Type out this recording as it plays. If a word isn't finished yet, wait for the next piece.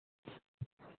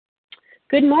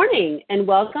Good morning and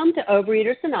welcome to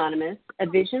Overeaters Anonymous, a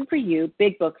Vision for You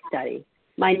Big Book Study.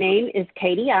 My name is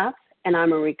Katie F. and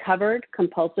I'm a recovered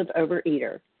compulsive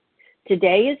overeater.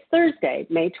 Today is Thursday,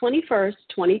 May 21st,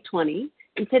 2020,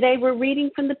 and today we're reading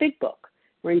from the Big Book.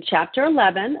 We're in Chapter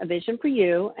 11, A Vision for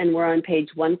You, and we're on page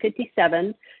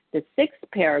 157, the sixth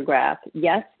paragraph,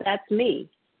 Yes, That's Me.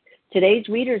 Today's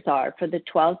readers are, for the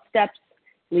 12 Steps,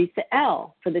 Lisa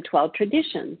L., for the 12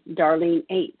 Traditions, Darlene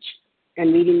H.,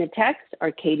 and reading the text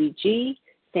are Katie G.,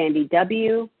 Sandy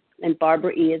W., and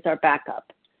Barbara E. as our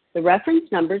backup. The reference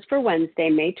numbers for Wednesday,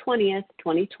 May 20th,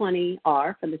 2020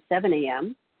 are for the 7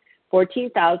 a.m.,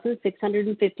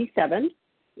 14,657,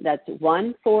 that's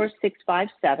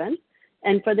 14657,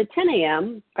 and for the 10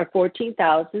 a.m. are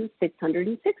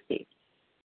 14,660,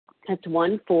 that's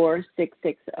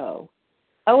 14660.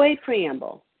 OA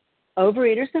Preamble.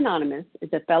 Overeaters Anonymous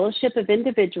is a fellowship of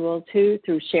individuals who,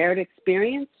 through shared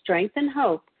experience, strength, and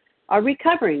hope, are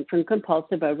recovering from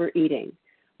compulsive overeating.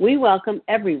 We welcome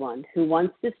everyone who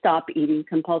wants to stop eating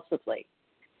compulsively.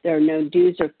 There are no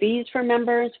dues or fees for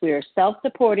members. We are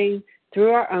self-supporting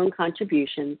through our own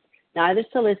contributions, neither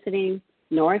soliciting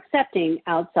nor accepting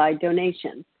outside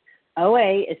donations.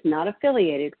 OA is not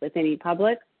affiliated with any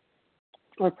public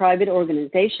or private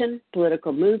organization,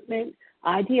 political movement,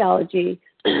 ideology,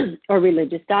 or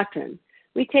religious doctrine.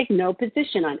 We take no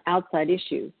position on outside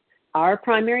issues. Our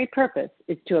primary purpose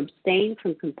is to abstain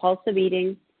from compulsive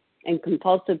eating and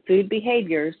compulsive food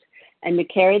behaviors and to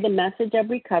carry the message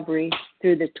of recovery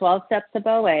through the 12 steps of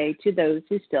OA to those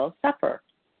who still suffer.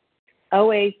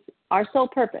 Our sole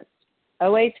purpose.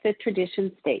 OA's fifth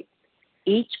tradition states,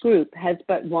 each group has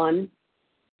but one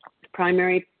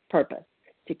primary purpose,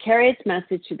 to carry its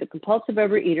message to the compulsive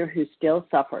overeater who still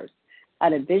suffers.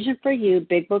 At a Vision for You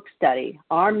Big Book Study,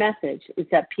 our message is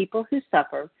that people who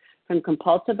suffer from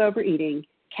compulsive overeating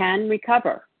can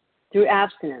recover through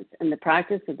abstinence and the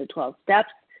practice of the 12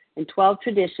 steps and 12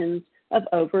 traditions of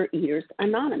Overeaters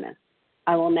Anonymous.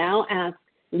 I will now ask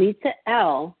Lisa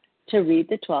L. to read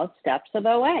the 12 steps of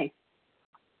OA.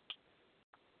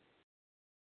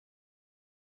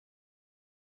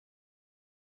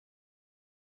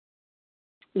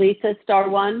 Lisa, star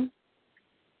one.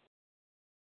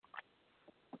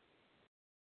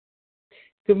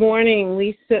 Good morning,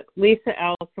 Lisa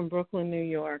L. from Brooklyn, New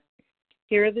York.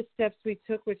 Here are the steps we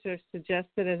took which are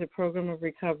suggested as a program of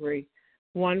recovery.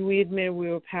 1, we admitted we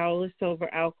were powerless over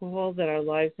alcohol, that our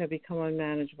lives had become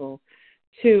unmanageable.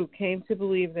 2, came to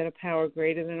believe that a power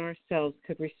greater than ourselves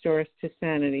could restore us to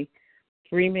sanity.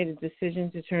 3, made a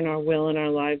decision to turn our will and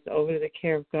our lives over to the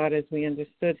care of God as we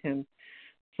understood Him.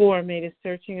 4, made a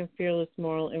searching and fearless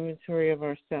moral inventory of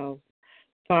ourselves.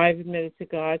 5, admitted to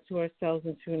God, to ourselves,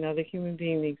 and to another human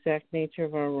being the exact nature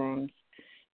of our wrongs.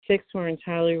 6, we're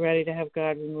entirely ready to have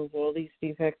God remove all these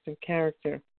defects of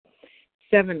character.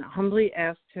 7, humbly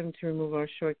asked Him to remove our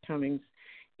shortcomings.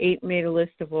 8, made a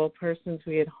list of all persons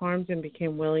we had harmed and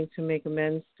became willing to make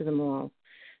amends to them all.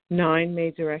 9,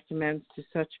 made direct amends to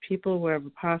such people wherever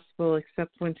possible,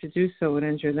 except when to do so would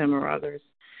injure them or others.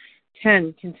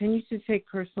 10, continued to take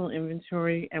personal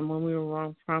inventory, and when we were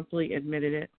wrong, promptly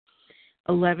admitted it.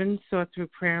 11, sought through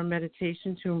prayer and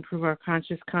meditation to improve our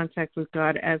conscious contact with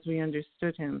God as we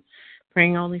understood Him,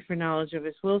 praying only for knowledge of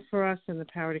His will for us and the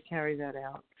power to carry that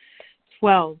out.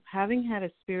 12, having had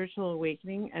a spiritual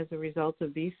awakening as a result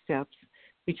of these steps,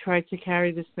 we tried to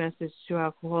carry this message to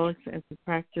alcoholics and to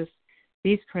practice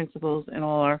these principles in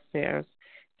all our affairs.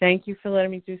 Thank you for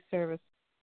letting me do service.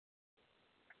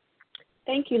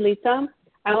 Thank you, Lisa.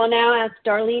 I will now ask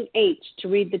Darlene H. to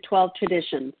read the 12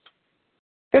 traditions.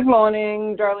 Good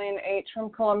morning, Darlene H. from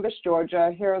Columbus,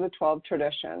 Georgia. Here are the 12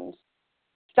 traditions.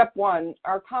 Step 1,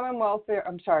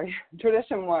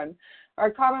 Tradition 1.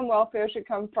 Our common welfare should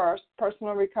come first.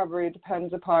 Personal recovery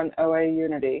depends upon OA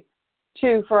unity.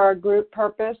 2, for our group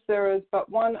purpose, there is but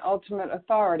one ultimate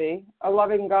authority, a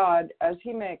loving God, as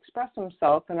He may express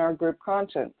Himself in our group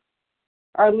conscience.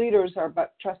 Our leaders are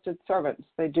but trusted servants.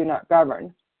 They do not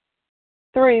govern.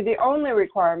 3, the only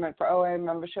requirement for OA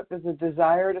membership is a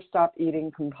desire to stop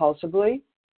eating compulsively.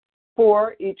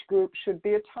 4, each group should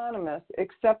be autonomous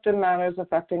except in matters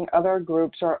affecting other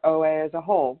groups or OA as a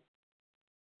whole.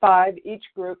 5, each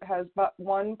group has but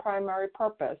one primary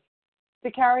purpose,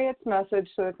 to carry its message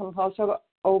to the compulsive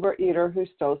overeater who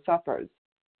still suffers.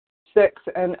 6,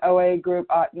 an OA group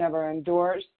ought never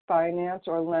endorse, finance,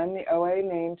 or lend the OA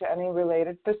name to any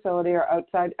related facility or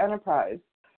outside enterprise,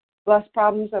 lest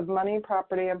problems of money,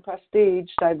 property, and prestige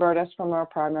divert us from our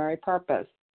primary purpose.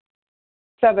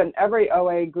 7, every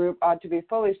OA group ought to be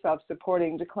fully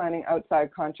self-supporting, declining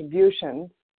outside contributions.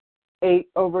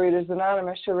 8, Overeaters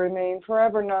Anonymous should remain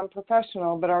forever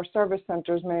non-professional, but our service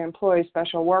centers may employ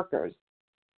special workers.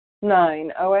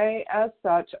 9, OA as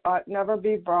such ought never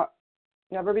be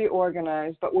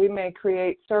organized, but we may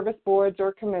create service boards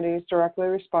or committees directly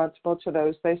responsible to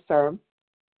those they serve.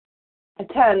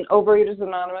 10, Overeaters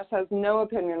Anonymous has no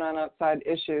opinion on outside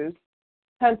issues.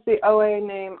 Hence, the OA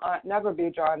name ought never be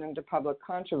drawn into public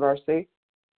controversy.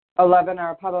 11,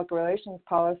 our public relations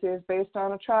policy is based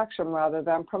on attraction rather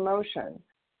than promotion.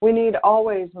 We need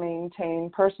always maintain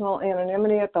personal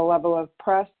anonymity at the level of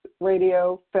press,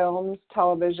 radio, films,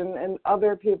 television, and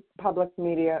other public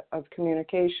media of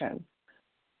communication.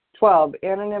 12,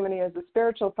 anonymity is the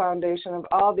spiritual foundation of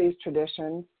all these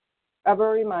traditions,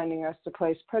 ever reminding us to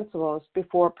place principles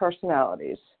before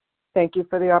personalities. Thank you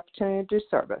for the opportunity to do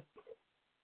service.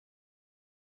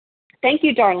 Thank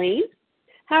you, Darlene.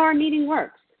 How our meeting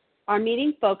works. Our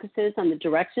meeting focuses on the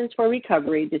directions for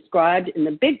recovery described in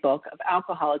the Big Book of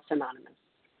Alcoholics Anonymous.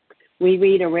 We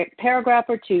read a paragraph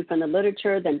or two from the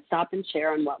literature, then stop and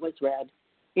share on what was read.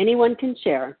 Anyone can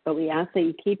share, but we ask that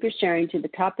you keep your sharing to the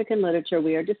topic and literature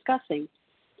we are discussing,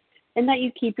 and that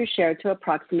you keep your share to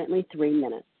approximately 3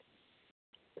 minutes.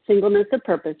 Singleness of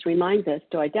purpose reminds us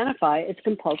to identify as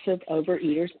compulsive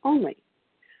overeaters only.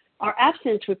 Our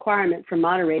abstinence requirement for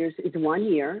moderators is 1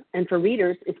 year, and for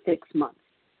readers is 6 months.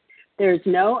 There is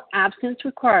no abstinence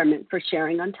requirement for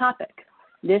sharing on topic.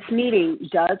 This meeting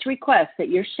does request that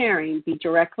your sharing be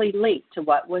directly linked to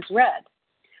what was read.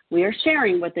 We are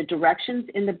sharing what the directions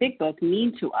in the Big Book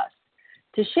mean to us.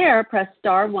 To share, press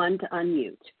star 1 to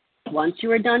unmute. Once you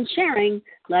are done sharing,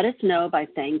 let us know by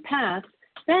saying pass,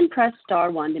 then press star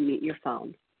 1 to mute your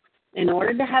phone. In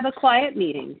order to have a quiet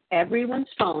meeting, everyone's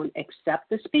phone except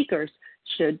the speaker's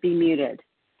should be muted.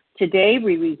 Today,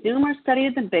 we resume our study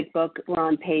of the Big Book. We're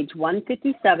on page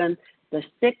 157, the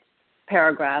 6th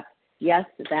paragraph, Yes,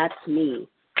 That's Me.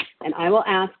 And I will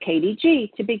ask Katie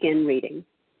G. to begin reading.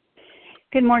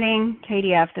 Good morning,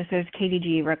 KDF. This is Katie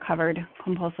G., recovered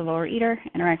compulsive overeater,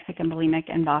 anorexic and bulimic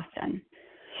in Boston.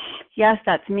 Yes,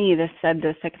 that's me, this said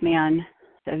the sick man,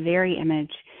 the very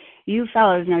image. You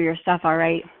fellows know your stuff all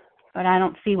right, but I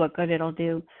don't see what good it'll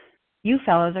do. You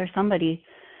fellows are somebody.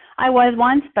 I was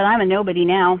once, but I'm a nobody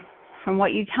now. From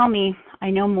what you tell me, I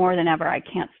know more than ever. I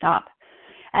can't stop.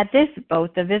 At this,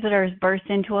 both the visitors burst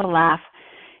into a laugh,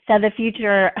 said the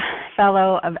future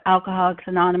fellow of Alcoholics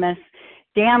Anonymous,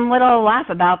 damn little laugh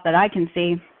about that I can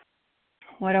see.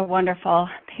 What a wonderful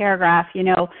paragraph. You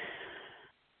know,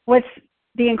 what's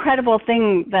the incredible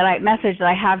message that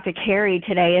I have to carry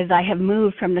today is I have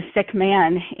moved from the sick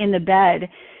man in the bed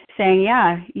saying,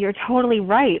 yeah, you're totally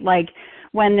right. Like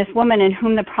when this woman in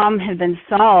whom the problem had been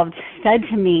solved said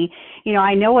to me, you know,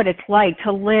 I know what it's like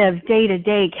to live day to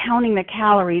day, counting the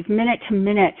calories, minute to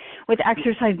minute with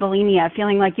exercise bulimia,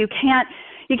 feeling like you can't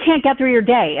get through your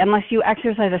day unless you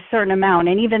exercise a certain amount.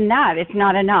 And even that, it's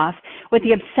not enough. With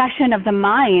the obsession of the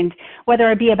mind,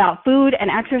 whether it be about food and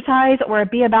exercise or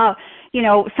it be about, you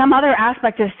know, some other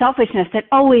aspect of selfishness that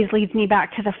always leads me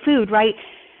back to the food, right?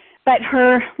 But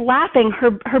her laughing,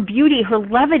 her beauty, her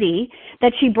levity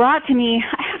that she brought to me,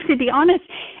 I have to be honest,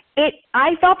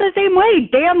 I felt the same way.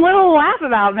 Damn little laugh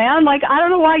about, man. Like, I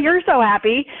don't know why you're so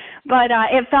happy, but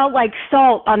it felt like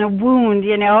salt on a wound,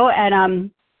 you know, and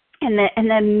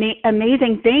the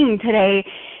amazing thing today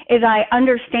is I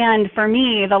understand, for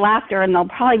me, the laughter, and there'll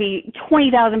probably be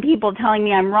 20,000 people telling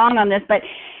me I'm wrong on this, but,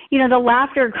 you know, the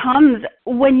laughter comes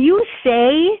when you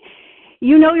say,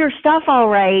 you know your stuff all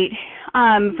right,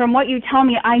 from what you tell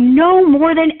me, I know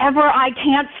more than ever I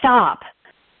can't stop.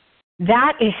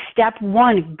 That is step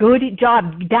 1. Good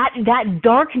job. That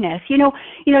darkness, you know,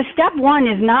 step 1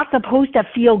 is not supposed to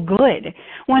feel good.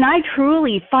 When I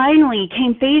truly, finally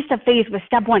came face to face with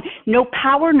step 1, no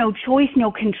power, no choice,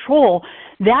 no control,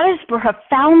 that is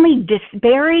profoundly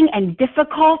despairing and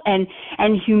difficult and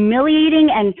humiliating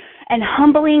and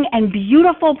humbling and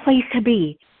beautiful place to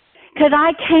be. Because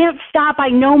I can't stop. I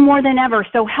know more than ever.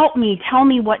 So help me. Tell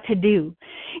me what to do.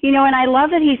 You know, and I love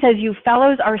that he says, you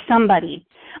fellows are somebody.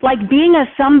 Like being a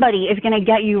somebody is going to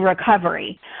get you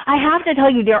recovery. I have to tell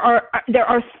you, there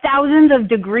are thousands of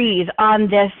degrees on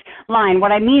this line.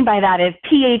 What I mean by that is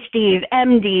PhDs,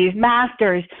 MDs,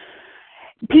 masters,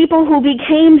 people who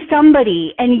became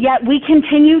somebody, and yet we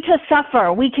continue to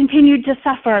suffer. We continue to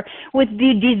suffer with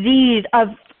the disease of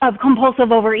of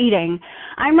compulsive overeating.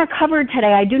 I'm recovered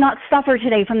today. I do not suffer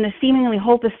today from the seemingly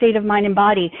hopeless state of mind and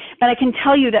body. But I can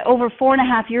tell you that over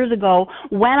 4.5 years ago,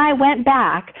 when I went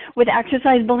back with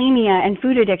exercise bulimia and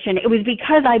food addiction, it was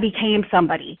because I became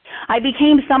somebody. I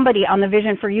became somebody on the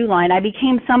Vision for You line. I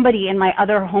became somebody in my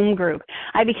other home group.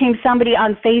 I became somebody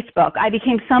on Facebook. I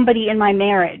became somebody in my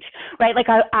marriage, right? Like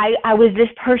I was this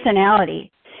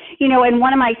personality. You know, and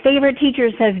one of my favorite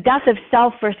teachers says, death of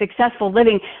self for successful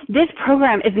living. This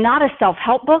program is not a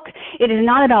self-help book. It is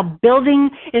not about building.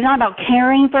 It is not about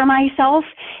caring for myself.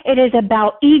 It is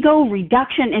about ego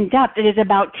reduction in depth. It is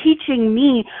about teaching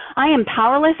me I am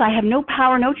powerless. I have no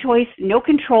power, no choice, no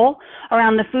control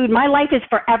around the food. My life is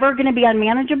forever going to be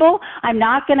unmanageable. I'm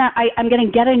going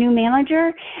to get a new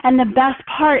manager. And the best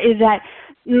part is that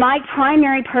my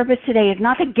primary purpose today is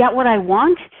not to get what I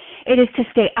want. It is to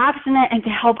stay abstinent and to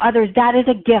help others. That is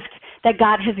a gift that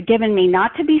God has given me,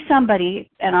 not to be somebody,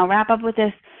 and I'll wrap up with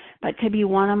this, but to be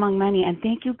one among many. And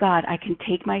thank you, God, I can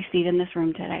take my seat in this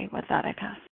room today. With that, I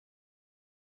pass.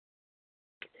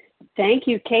 Thank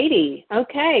you, Katie.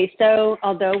 Okay, so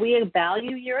although we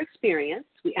value your experience,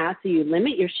 we ask that you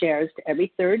limit your shares to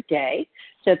every third day.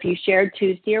 So if you shared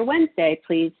Tuesday or Wednesday,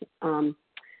 please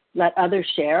let others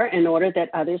share in order that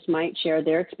others might share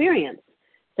their experience.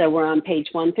 So we're on page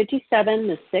 157,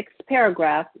 the 6th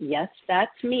paragraph. Yes,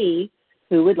 that's me.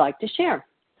 Who would like to share?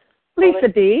 Lisa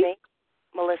B.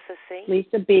 Melissa C.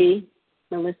 Lisa B.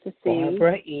 Melissa C.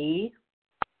 Barbara E.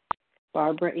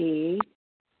 Barbara E.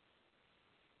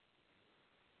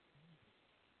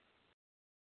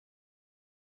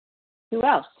 Who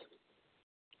else?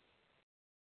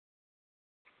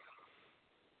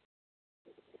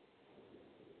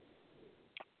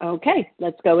 Okay,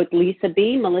 let's go with Lisa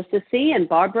B., Melissa C., and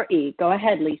Barbara E. Go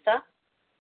ahead, Lisa.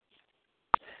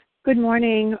 Good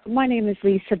morning. My name is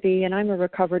Lisa B., and I'm a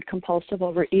recovered compulsive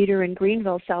overeater in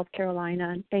Greenville, South Carolina.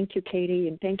 And thank you, Katie,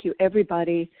 and thank you,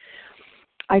 everybody.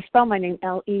 I spell my name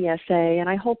L-E-S-A, and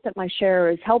I hope that my share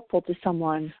is helpful to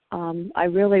someone. I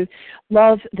really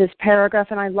love this paragraph,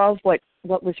 and I love what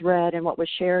was read and what was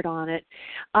shared on it.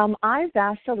 I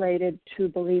vacillated to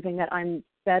believing that I'm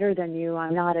better than you,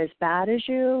 I'm not as bad as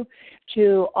you,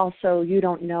 to also you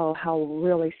don't know how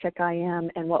really sick I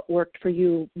am, and what worked for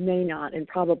you may not and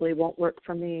probably won't work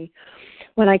for me.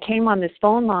 When I came on this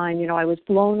phone line, you know, I was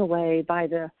blown away by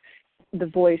the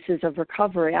voices of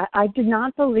recovery. I did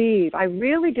not believe, I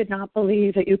really did not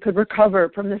believe that you could recover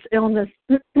from this illness.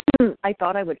 I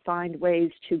thought I would find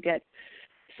ways to get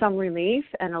some relief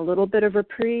and a little bit of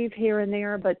reprieve here and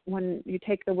there, but when you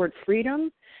take the word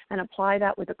freedom and apply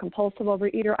that with a compulsive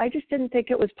overeater, I just didn't think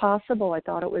it was possible. I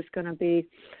thought it was going to be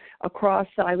a cross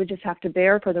that I would just have to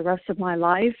bear for the rest of my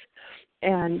life,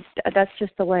 and that's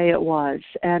just the way it was.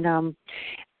 And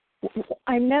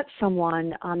I met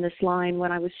someone on this line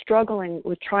when I was struggling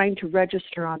with trying to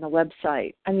register on the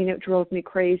website. I mean, it drove me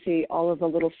crazy, all of the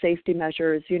little safety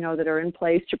measures, you know, that are in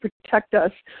place to protect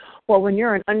us. Well, when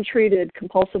you're an untreated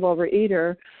compulsive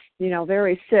overeater, you know,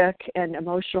 very sick and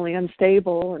emotionally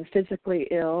unstable and physically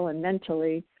ill and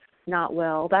mentally not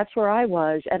well, that's where I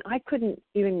was, and I couldn't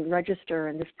even register,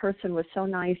 and this person was so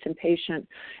nice and patient,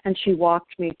 and she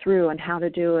walked me through on how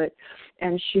to do it,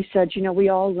 and she said, you know, we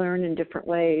all learn in different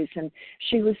ways, and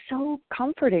she was so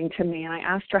comforting to me, and I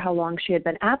asked her how long she had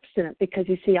been abstinent, because,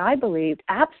 you see, I believed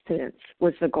abstinence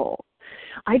was the goal.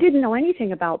 I didn't know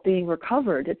anything about being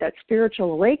recovered, that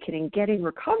spiritual awakening, getting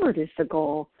recovered is the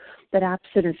goal, that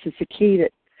abstinence is the key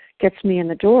that gets me in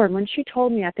the door, and when she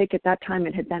told me, I think at that time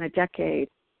it had been a decade,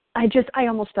 I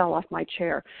almost fell off my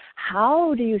chair.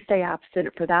 How do you stay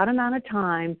abstinent for that amount of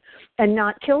time and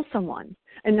not kill someone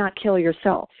and not kill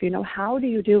yourself? You know, how do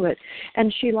you do it?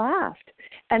 And she laughed,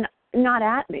 and not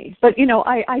at me, but, you know,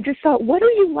 I just thought, what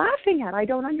are you laughing at? I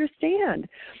don't understand.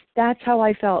 That's how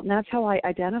I felt, and that's how I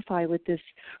identify with this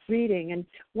reading. And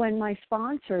when my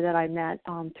sponsor that I met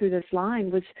through this line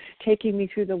was taking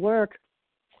me through the work,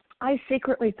 I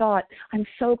secretly thought, I'm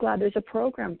so glad there's a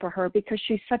program for her, because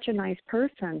she's such a nice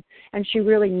person and she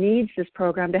really needs this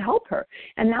program to help her.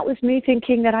 And that was me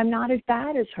thinking that I'm not as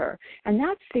bad as her. And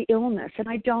that's the illness. And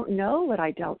I don't know what I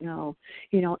don't know,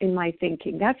 you know, in my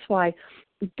thinking. That's why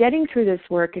getting through this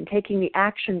work and taking the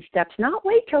action steps, not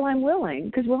wait till I'm willing,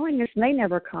 because willingness may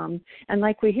never come. And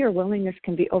like we hear, willingness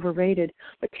can be overrated.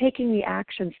 But taking the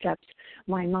action steps,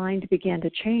 my mind began to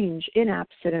change in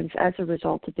abstinence as a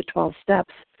result of the 12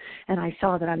 steps. And I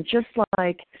saw that I'm just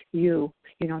like you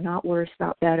know, not worse,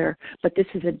 not better. But this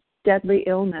is a deadly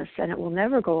illness, and it will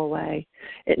never go away.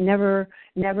 It never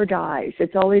dies.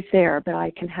 It's always there, but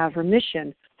I can have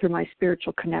remission through my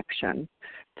spiritual connection.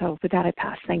 So with that, I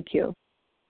pass. Thank you.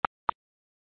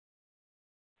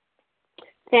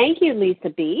 Thank you, Lisa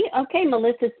B. Okay,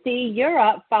 Melissa C., you're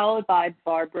up, followed by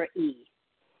Barbara E.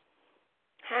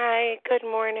 Hi, good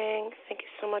morning. Thank you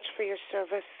so much for your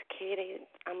service, Katie.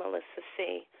 I'm Melissa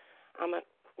C. I'm a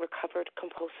recovered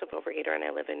compulsive overeater, and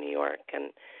I live in New York.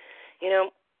 And,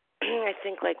 I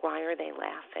think, why are they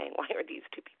laughing? Why are these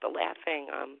two people laughing?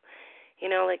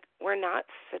 We're not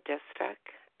sadistic.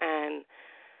 And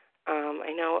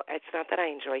I know it's not that I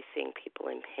enjoy seeing people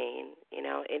in pain.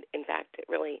 In fact, it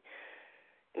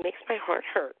makes my heart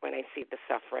hurt when I see the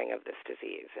suffering of this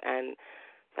disease. And,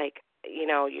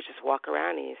 you just walk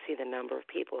around and you see the number of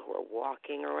people who are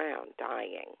walking around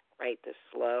dying, right? The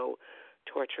slow,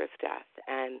 torturous death.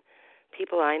 And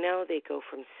people I know, they go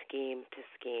from scheme to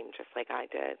scheme, just like I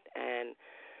did. And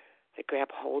they grab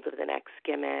hold of the next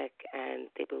gimmick, and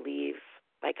they believe,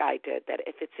 like I did, that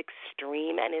if it's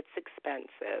extreme and it's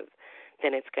expensive,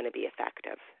 then it's going to be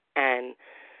effective. And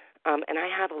I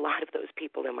have a lot of those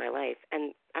people in my life.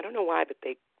 And I don't know why, but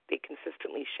they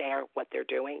consistently share what they're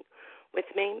doing with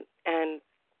me, and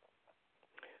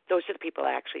those are the people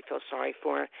I actually feel sorry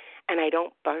for, and I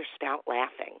don't burst out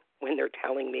laughing when they're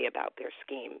telling me about their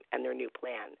scheme and their new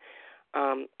plan.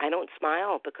 I don't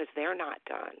smile because they're not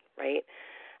done, right?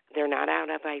 They're not out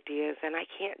of ideas, and I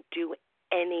can't do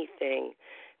anything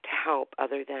to help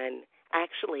other than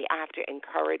actually I have to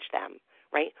encourage them,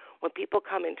 right? When people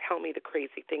come and tell me the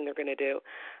crazy thing they're going to do,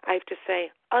 I have to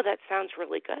say, oh, that sounds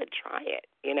really good, try it,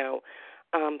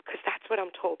 because that's what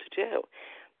I'm told to do.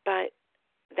 But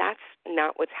that's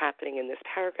not what's happening in this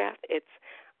paragraph. It's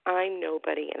I'm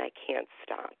nobody and I can't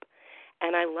stop.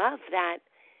 And I love that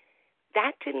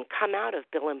didn't come out of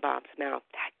Bill and Bob's mouth.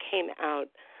 That came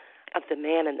out of the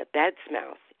man in the bed's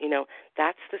mouth.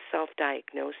 That's the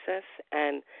self-diagnosis.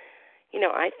 And,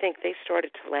 I think they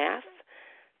started to laugh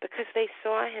because they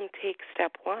saw him take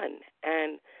step one.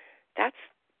 And that's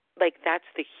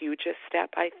the hugest step,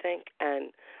 I think.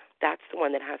 And that's the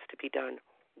one that has to be done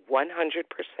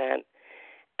 100%,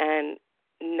 and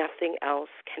nothing else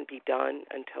can be done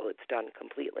until it's done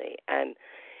completely. And,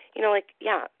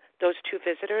 those two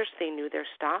visitors, they knew their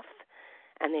stuff,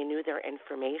 and they knew their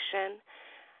information,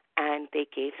 and they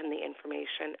gave him the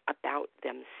information about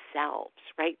themselves,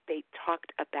 right? They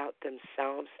talked about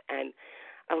themselves and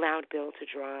allowed Bill to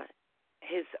draw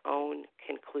his own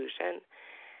conclusion.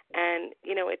 And,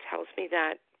 it tells me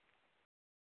that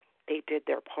they did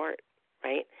their part,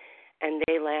 right? And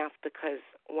they laugh because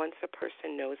once a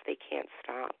person knows they can't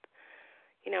stop,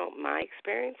 my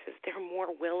experience is they're more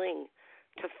willing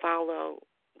to follow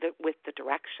with the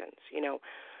directions,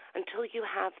 until you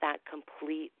have that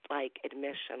complete,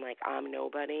 admission, I'm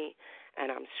nobody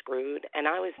and I'm screwed. And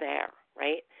I was there,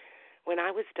 right? When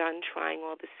I was done trying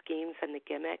all the schemes and the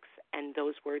gimmicks and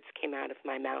those words came out of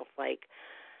my mouth,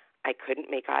 I couldn't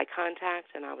make eye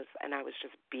contact and I was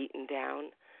just beaten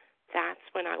down, that's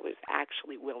when I was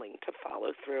actually willing to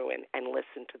follow through and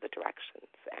listen to the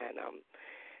directions. And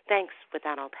thanks. With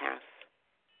that, I'll pass.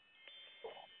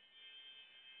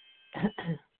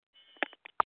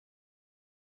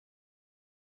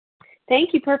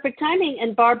 Thank you. Perfect timing.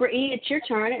 And Barbara E., it's your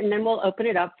turn, and then we'll open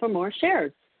it up for more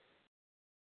shares.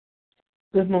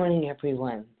 Good morning,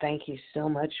 everyone. Thank you so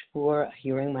much for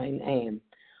hearing my name.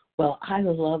 Well, I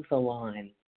love the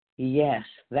line. Yes,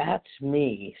 that's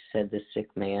me, said the sick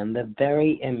man, the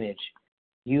very image.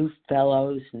 You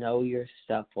fellows know your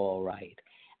stuff all right.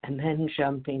 And then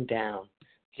jumping down.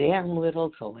 Damn little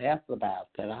to laugh about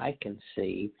that I can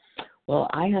see. Well,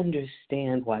 I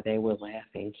understand why they were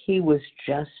laughing. He was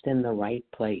just in the right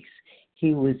place.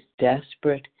 He was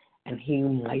desperate, and he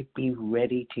might be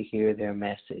ready to hear their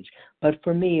message. But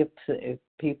for me, if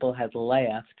people had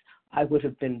laughed, I would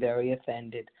have been very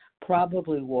offended,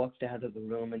 probably walked out of the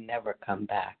room and never come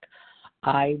back.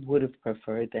 I would have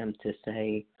preferred them to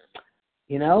say,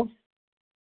 you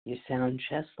sound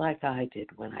just like I did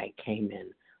when I came in,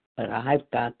 but I've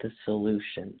got the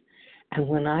solution. And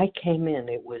when I came in,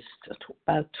 it was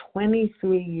about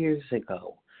 23 years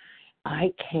ago.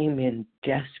 I came in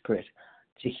desperate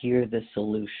to hear the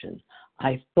solution.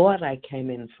 I thought I came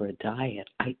in for a diet.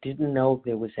 I didn't know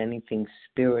there was anything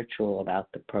spiritual about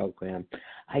the program.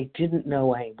 I didn't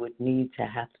know I would need to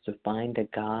have to find a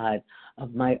God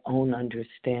of my own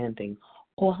understanding.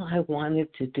 All I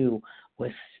wanted to do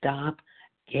was stop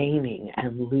gaining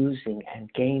and losing and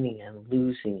gaining and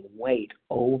losing weight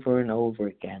over and over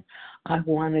again. I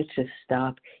wanted to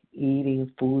stop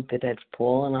eating food that had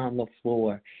fallen on the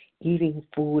floor, eating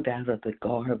food out of the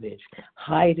garbage,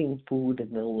 hiding food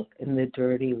in the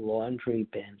dirty laundry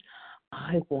bin.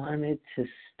 I wanted to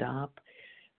stop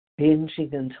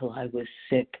binging until I was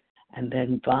sick and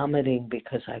then vomiting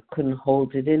because I couldn't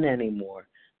hold it in anymore.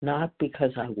 not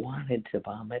because I wanted to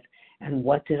vomit. And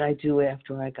what did I do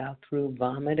after I got through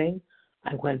vomiting?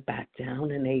 I went back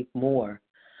down and ate more.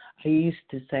 I used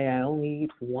to say I only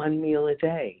eat one meal a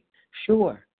day.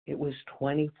 Sure, it was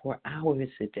 24 hours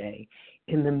a day.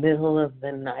 In the middle of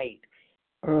the night,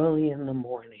 early in the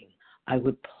morning, I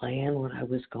would plan what I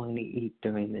was going to eat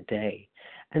during the day.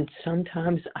 And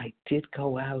sometimes I did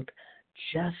go out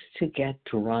just to get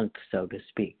drunk, so to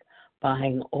speak,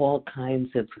 buying all kinds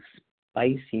of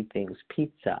spicy things,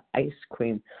 pizza, ice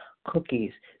cream,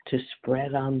 cookies to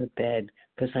spread on the bed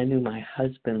because I knew my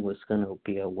husband was going to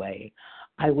be away.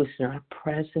 I was not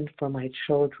present for my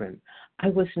children. I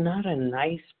was not a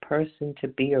nice person to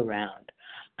be around.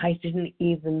 I didn't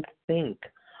even think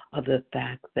of the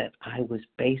fact that I was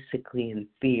basically in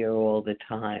fear all the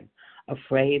time,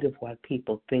 afraid of what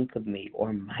people think of me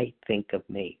or might think of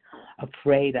me,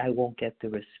 afraid I won't get the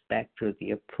respect or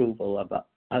the approval of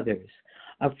others,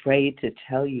 afraid to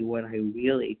tell you what I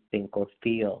really think or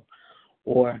feel.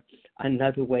 Or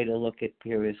another way to look at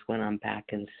fear is when I'm back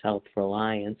in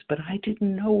self-reliance. But I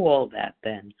didn't know all that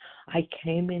then. I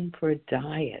came in for a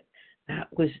diet. That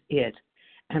was it.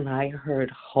 And I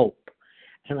heard hope.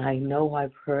 And I know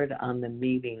I've heard on the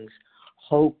meetings,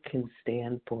 hope can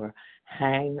stand for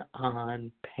hang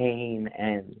on, pain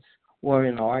ends. Or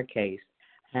in our case,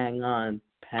 hang on,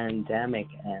 pandemic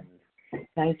ends.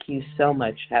 Thank you so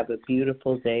much. Have a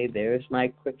beautiful day. There's my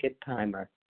cricket timer.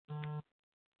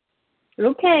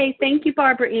 Okay, thank you,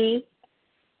 Barbara E.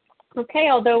 Okay,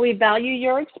 although we value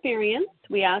your experience,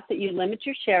 we ask that you limit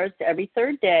your shares to every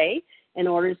third day in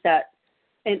order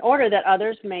that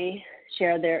others may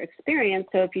share their experience.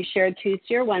 So if you shared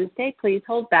Tuesday or Wednesday, please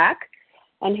hold back.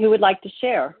 And who would like to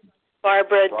share?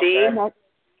 Barbara D.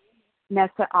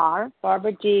 Nessa R.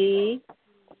 Barbara D.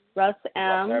 Russ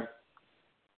M.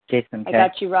 Jason K. I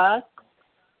got you, Russ.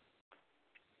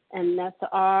 And Nessa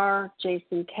R.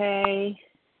 Jason K.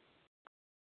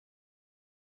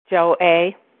 Joe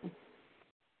A.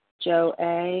 Joe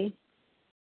A.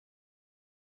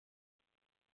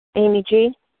 Amy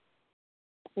G.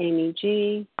 Amy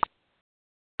G.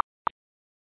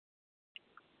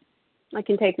 I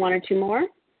can take one or two more.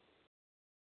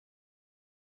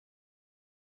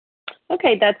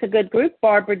 Okay, that's a good group.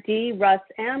 Barbara D., Russ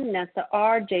M., Nessa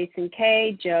R., Jason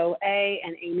K., Joe A.,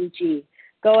 and Amy G.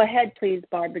 Go ahead, please,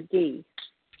 Barbara D.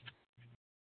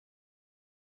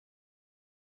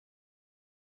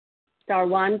 Star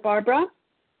one, Barbara.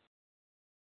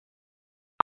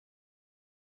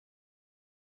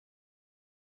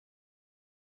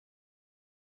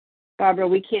 Barbara,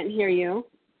 we can't hear you.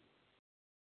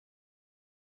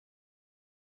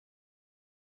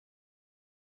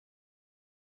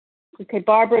 Okay,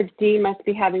 Barbara D. must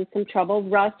be having some trouble.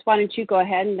 Russ, why don't you go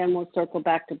ahead, and then we'll circle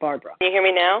back to Barbara. Can you hear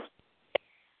me now?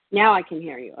 Now I can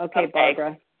hear you. Okay.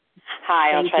 Barbara.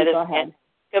 Hi, I'll try this Go ahead.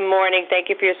 Good morning. Thank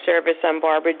you for your service. I'm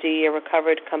Barbara D., a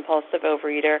recovered compulsive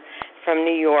overeater from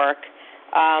New York.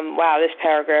 Wow, this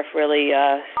paragraph really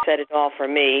said it all for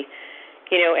me.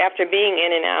 You know, after being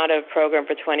in and out of program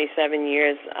for 27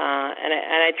 years, and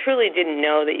I truly didn't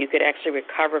know that you could actually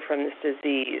recover from this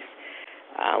disease.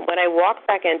 When I walked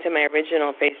back into my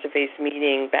original face-to-face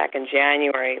meeting back in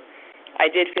January, I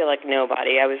did feel like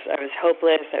nobody. I was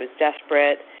hopeless. I was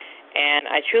desperate, and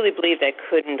I truly believed I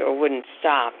couldn't or wouldn't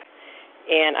stop.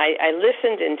 And I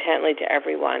listened intently to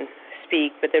everyone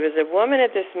speak, but there was a woman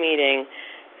at this meeting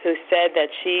who said that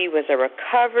she was a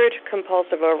recovered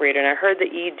compulsive overeater, and I heard the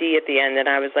ED at the end, and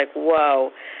I was like, whoa,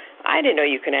 I didn't know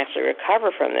you can actually recover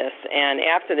from this. And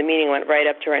after the meeting, I went right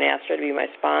up to her and asked her to be my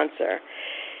sponsor.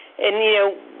 And, you know,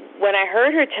 when I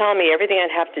heard her tell me everything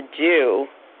I'd have to do,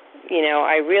 you know,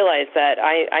 I realized that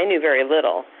I knew very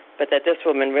little, but that this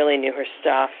woman really knew her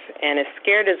stuff. And as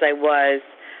scared as I was,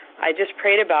 I just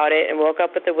prayed about it and woke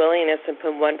up with the willingness and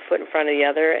put one foot in front of the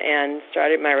other and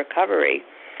started my recovery.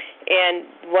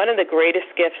 And one of the greatest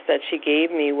gifts that she gave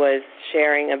me was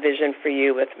sharing a vision for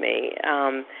you with me.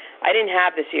 I didn't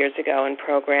have this years ago in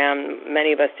program.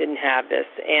 Many of us didn't have this.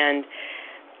 And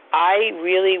I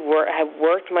really have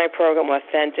worked my program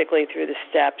authentically through the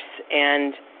steps,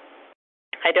 and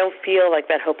I don't feel like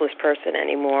that hopeless person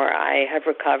anymore. I have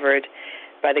recovered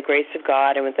by the grace of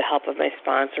God and with the help of my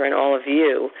sponsor and all of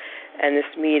you and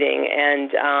this meeting,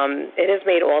 and it has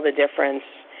made all the difference.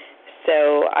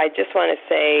 So I just want to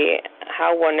say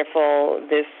how wonderful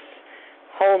this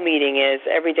whole meeting is.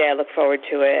 Every day I look forward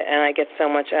to it, and I get so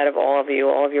much out of all of you,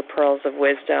 all of your pearls of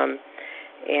wisdom,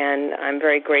 and I'm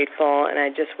very grateful, and I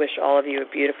just wish all of you a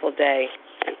beautiful day.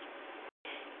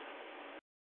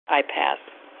 I pass.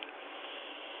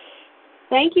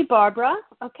 Thank you, Barbara.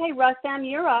 Okay, Russ M.,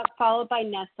 you're up, followed by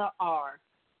Nessa R.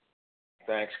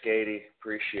 Thanks, Katie.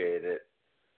 Appreciate it.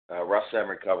 Russ M.,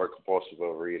 recovered compulsive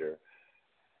overeater.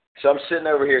 So I'm sitting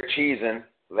over here cheesing,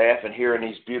 laughing, hearing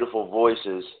these beautiful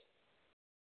voices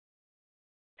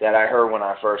that I heard when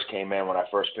I first came in, when I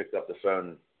first picked up the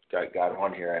phone, got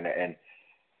on here, and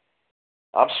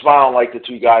I'm smiling like the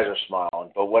two guys are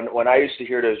smiling. But when I used to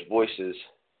hear those voices,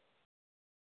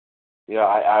 you know,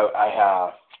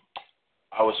 I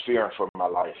was fearing for my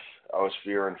life. I was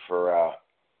fearing for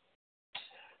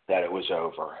that it was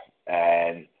over.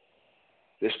 And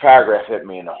this paragraph hit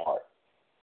me in the heart.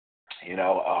 You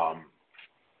know,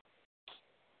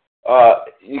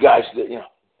 you guys, you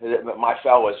know, my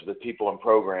fellows, the people in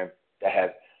program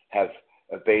that have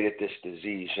abated this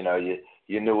disease, you know,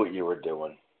 you knew what you were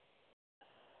doing.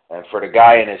 And for the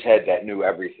guy in his head that knew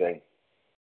everything,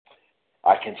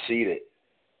 I conceded.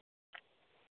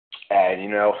 And, you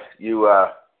know,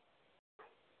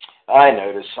 I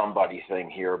know there's somebody thing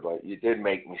here, but you did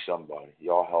make me somebody.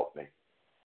 You all helped me.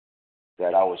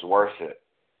 That I was worth it.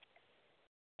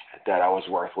 That I was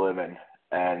worth living.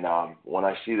 And when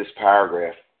I see this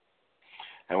paragraph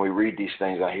and we read these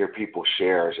things, I hear people's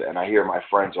shares, and I hear my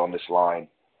friends on this line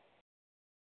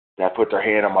that put their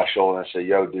hand on my shoulder and say,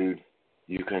 yo, dude,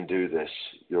 you can do this.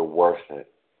 You're worth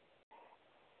it.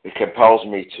 It compels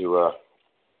me to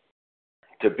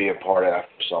be a part of that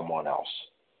for someone else.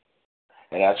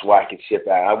 And that's why I can sit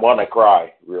back. I want to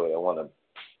cry, really. I want to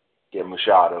give him a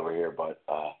shot over here, but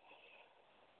I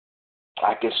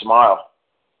can smile.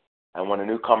 And when a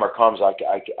newcomer comes, I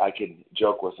can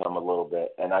joke with them a little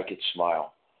bit, and I can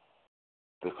smile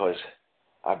because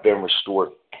I've been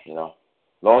restored, you know.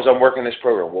 As long as I'm working this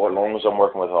program, as long as I'm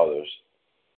working with others,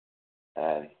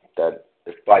 and that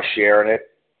if by sharing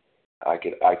it, I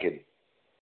could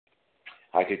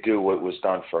do what was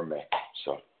done for me.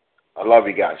 So I love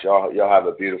you guys. Y'all have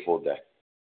a beautiful day.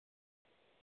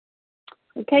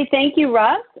 Okay, thank you,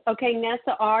 Russ. Okay,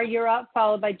 Nessa R., you're up,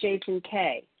 followed by Jason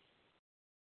K.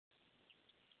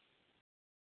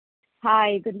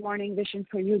 Hi, good morning, Vision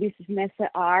for You. This is Nessa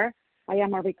R. I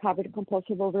am a recovered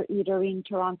compulsive overeater in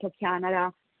Toronto,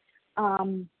 Canada.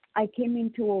 I came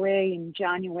into OA in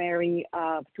January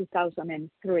of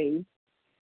 2003,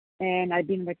 and I've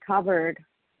been recovered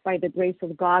by the grace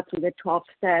of God through the 12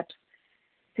 steps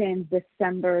since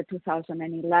December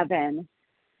 2011.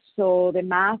 So the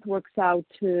math works out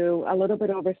to a little bit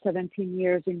over 17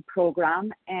 years in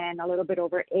program and a little bit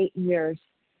over 8 years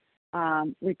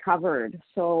recovered.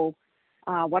 So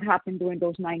what happened during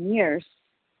those 9 years?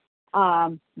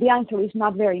 The answer is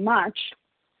not very much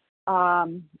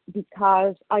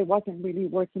because I wasn't really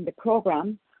working the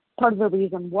program. Part of the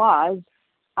reason was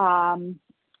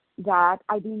that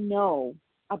I didn't know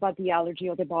about the allergy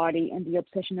of the body and the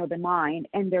obsession of the mind,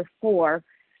 and therefore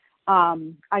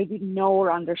I didn't know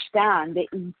or understand the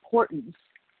importance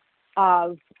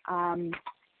of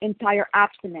entire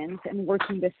abstinence and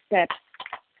working the steps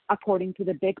according to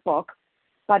the big book.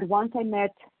 But once I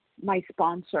met my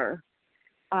sponsor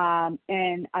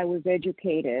and I was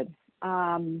educated,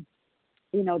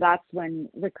 that's when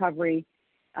recovery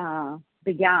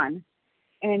began.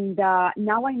 And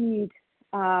now I meet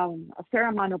a fair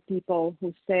amount of people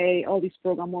who say, oh, this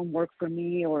program won't work for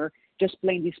me, or just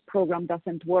plain this program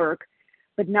doesn't work.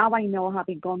 But now I know,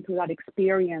 having gone through that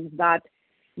experience, that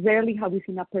rarely have we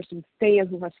seen a person fail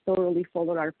who has thoroughly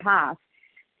followed our path.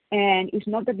 And it's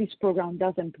not that this program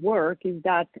doesn't work, it's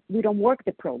that we don't work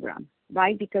the program,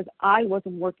 right? Because I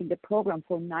wasn't working the program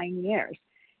for 9 years.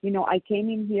 I came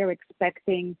in here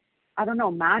expecting,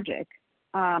 magic.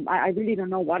 I really don't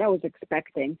know what I was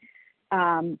expecting.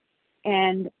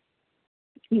 And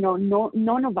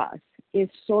none of us is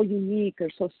so unique or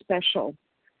so special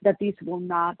that this will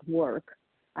not work.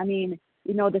 I mean,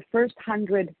 the first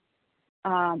 100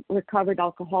 recovered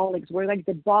alcoholics were like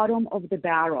the bottom of the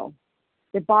barrel.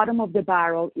 The bottom of the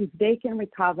barrel. If they can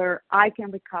recover, I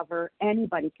can recover,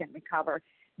 anybody can recover.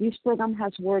 This program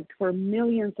has worked for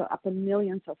millions upon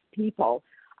millions of people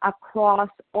across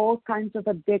all kinds of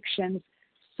addictions,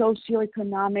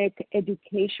 socioeconomic,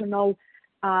 educational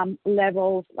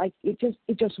levels. Like it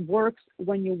just works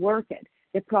when you work it.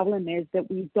 The problem is that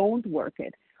we don't work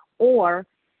it, or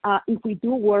if we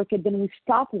do work it, then we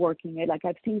stop working it. Like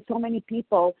I've seen so many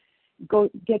people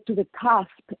get to the cusp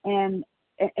and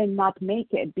not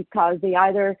make it because they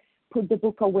either put the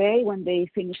book away when they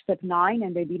finished step 9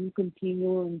 and they didn't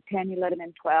continue in 10, 11,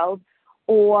 and 12,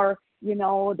 or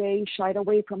they shied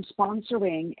away from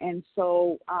sponsoring, and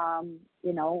so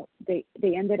they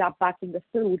ended up back in the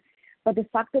food. But the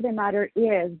fact of the matter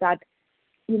is that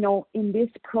in this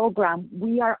program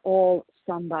we are all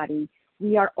somebody.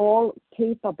 We are all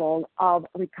capable of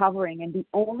recovering, and the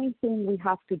only thing we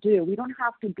have to do, we don't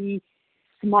have to be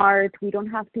smart. We don't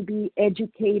have to be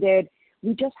educated.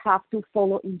 We just have to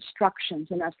follow instructions.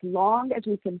 And as long as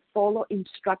we can follow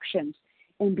instructions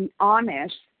and be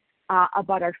honest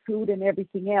about our food and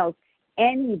everything else,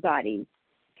 anybody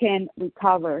can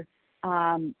recover.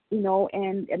 And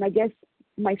I guess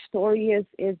my story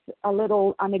is a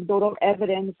little anecdotal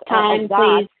evidence Time, of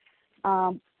that.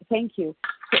 please. Thank you.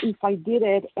 So if I did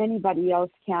it, anybody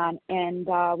else can. And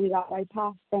with that, I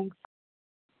pass. Thanks.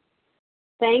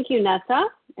 Thank you, Nessa.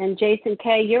 And Jason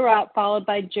K., you're up, followed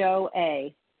by Joe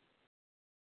A.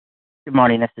 Good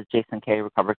morning. This is Jason K.,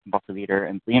 recovered compulsive eater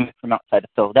and bulimic from outside of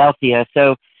Philadelphia.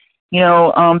 So,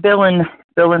 Bill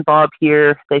and Bob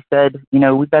here, they said,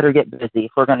 we better get busy.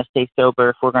 If we're going to stay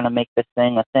sober, if we're going to make this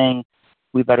thing a thing,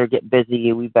 we better get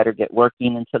busy. We better get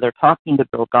working. And so they're talking to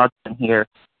Bill Godson here.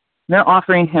 They're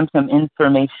offering him some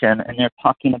information, and they're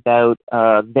talking about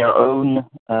their own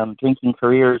drinking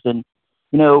careers. And,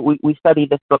 we study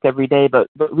this book every day, but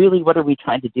really what are we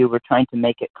trying to do? We're trying to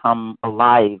make it come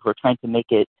alive. We're trying to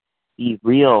make it be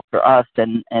real for us.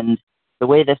 And the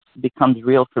way this becomes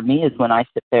real for me is when I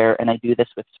sit there and I do this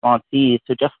with sponsees.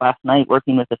 So just last night,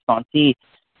 working with a sponsee,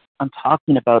 I'm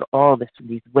talking about all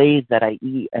these ways that I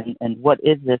eat and what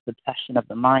is this obsession of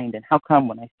the mind, and how come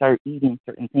when I start eating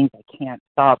certain things I can't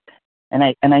stop. And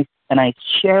I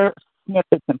share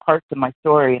snippets and parts of my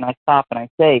story, and I stop and I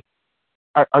say,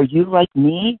 are you like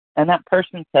me? And that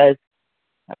person says,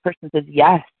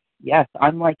 yes,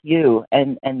 I'm like you.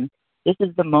 And this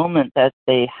is the moment that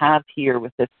they have here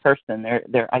with this person.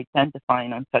 They're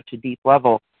identifying on such a deep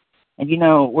level. And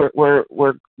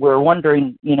we're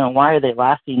wondering, why are they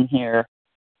laughing here?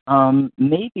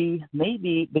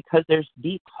 Maybe because there's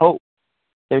deep hope.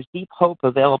 There's deep hope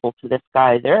available to this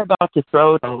guy. They're about to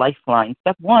throw the lifeline.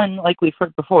 Step one, like we've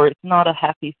heard before, it's not a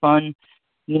happy, fun,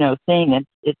 thing.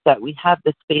 It's that we have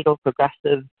this fatal,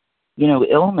 progressive,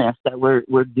 illness that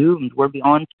we're doomed. We're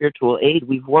beyond spiritual aid.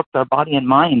 We've warped our body and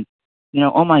mind.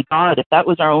 Oh my God, if that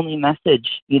was our only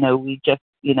message, we just,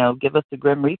 give us the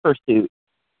Grim Reaper suit.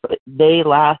 But they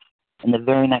laugh in the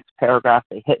very next paragraph.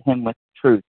 They hit him with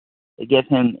truth. They give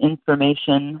him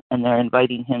information, and they're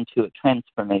inviting him to a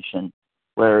transformation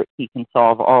where he can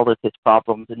solve all of his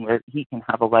problems and where he can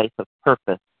have a life of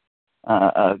purpose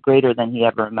greater than he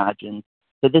ever imagined.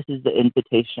 So this is the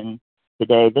invitation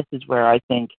today. This is where I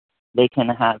think they can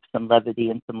have some levity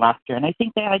and some laughter. And I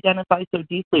think they identify so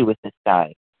deeply with this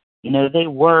guy. They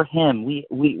were him.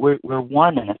 We're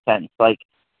one in a sense. Like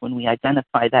when we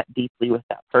identify that deeply with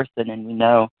that person, and we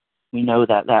know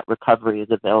that recovery is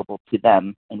available to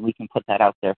them, and we can put that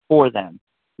out there for them.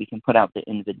 We can put out the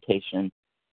invitation.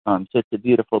 So it's a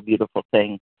beautiful, beautiful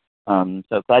thing.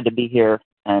 So glad to be here,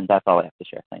 and that's all I have to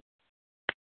share. Thanks.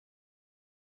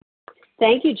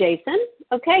 Thank you, Jason.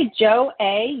 Okay, Joe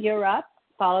A., you're up,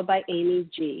 followed by Amy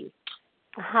G.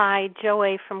 Hi, Joe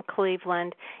A. from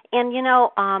Cleveland. And,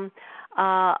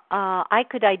 I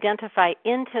could identify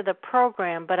into the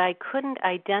program, but I couldn't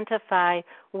identify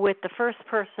with the first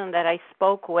person that I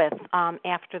spoke with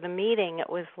after the meeting. It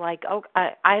was like,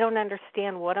 I don't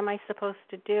understand. What am I supposed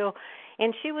to do?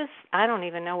 And I don't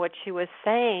even know what she was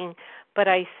saying, but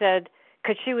I said,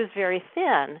 because she was very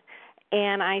thin,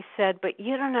 and I said, but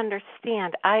you don't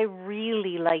understand. I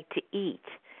really like to eat.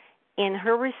 And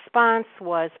her response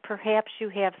was, perhaps you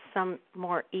have some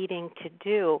more eating to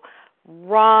do.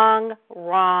 Wrong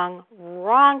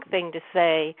thing to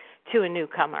say to a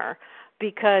newcomer,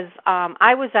 because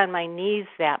I was on my knees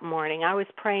that morning. I was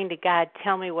praying to God,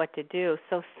 tell me what to do.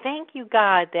 So thank you,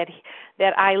 God, that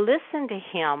I listened to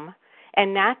him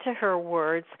and not to her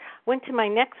words. Went to my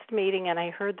next meeting and I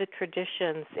heard the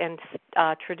traditions, and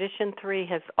Tradition 3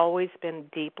 has always been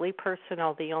deeply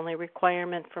personal. The only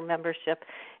requirement for membership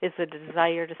is the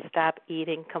desire to stop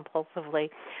eating compulsively.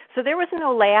 So there was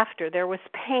no laughter, there was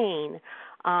pain.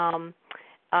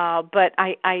 But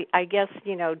I guess,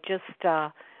 just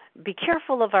be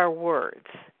careful of our words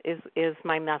is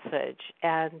my message.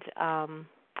 And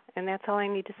that's all I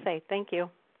need to say. Thank you.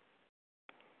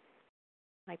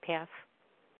 I pass.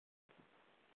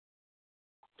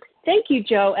 Thank you,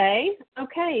 Joe A.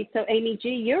 Okay, so Amy G.,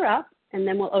 you're up, and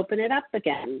then we'll open it up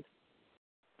again.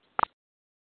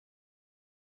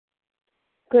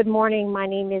 Good morning. My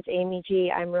name is Amy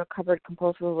G. I'm a recovered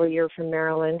compulsive overeater from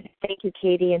Maryland. Thank you,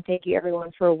 Katie, and thank you,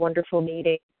 everyone, for a wonderful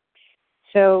meeting.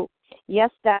 So, yes,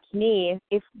 that's me.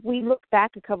 If we look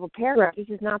back a couple paragraphs, this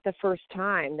is not the first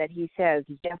time that he says,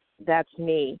 yes, that's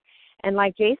me. And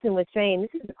like Jason was saying,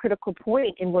 this is a critical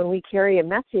point in when we carry a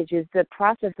message is the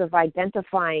process of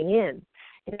identifying in.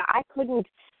 And I couldn't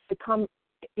become,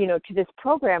 to this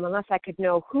program unless I could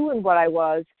know who and what I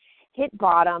was, hit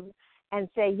bottom, and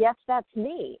say, yes, that's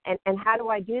me. And how do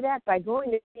I do that? By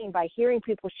going to meeting, by hearing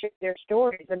people share their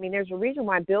stories. I mean, there's a reason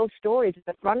why Bill's stories at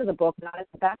the front of the book, not at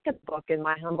the back of the book, in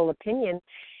my humble opinion.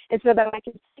 It's so that I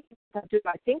can see, do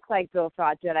I think like Bill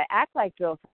thought? Did I act like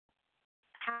Bill thought?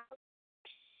 How?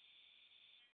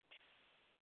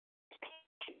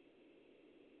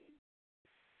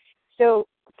 So,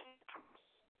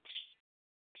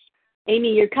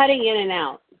 Amy, you're cutting in and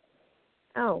out.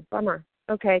 oh, bummer.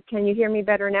 Okay, can you hear me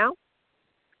better now?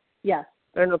 Yes.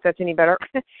 I don't know if that's any better.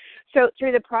 So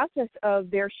through the process of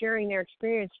their sharing their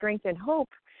experience, strength, and hope,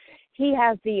 he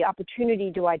has the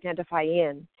opportunity to identify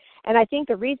in. And I think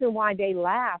the reason why they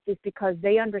laugh is because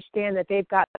they understand that they've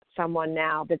got someone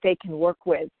now that they can work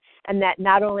with, and that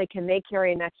not only can they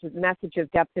carry a message of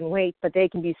depth and weight, but they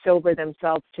can be sober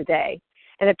themselves today.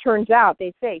 And it turns out,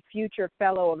 they say, future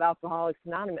fellow of Alcoholics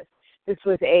Anonymous. This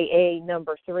was AA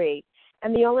number 3.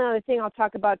 And the only other thing I'll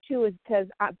talk about, too, is because,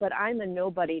 but I'm a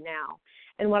nobody now.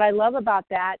 And what I love about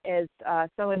that, as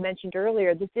someone mentioned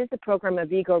earlier, this is a program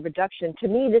of ego reduction. To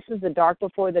me, this is the dark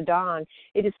before the dawn.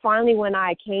 It is finally when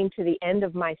I came to the end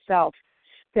of myself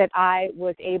that I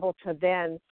was able to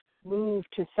then move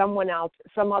to someone else,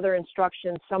 some other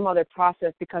instruction, some other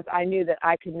process, because I knew that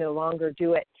I could no longer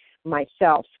do it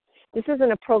myself. This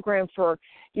isn't a program for,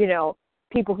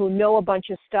 people who know a bunch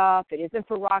of stuff. It isn't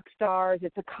for rock stars.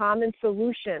 It's a common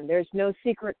solution. There's no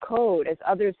secret code. As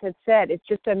others have said, it's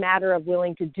just a matter of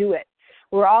willing to do it.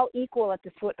 We're all equal at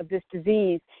the foot of this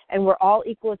disease, and we're all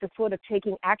equal at the foot of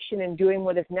taking action and doing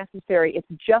what is necessary. It's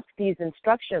just these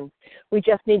instructions. We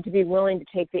just need to be willing to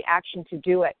take the action to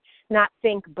do it, not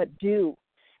think but do.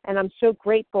 And I'm so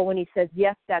grateful when he says,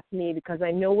 yes, that's me, because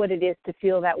I know what it is to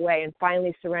feel that way and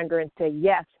finally surrender and say,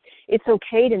 yes, it's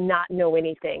okay to not know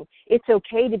anything. It's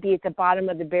okay to be at the bottom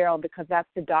of the barrel, because that's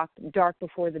the dark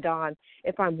before the dawn,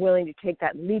 if I'm willing to take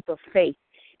that leap of faith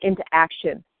into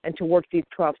action and to work these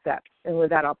 12 steps. And with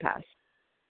that, I'll pass.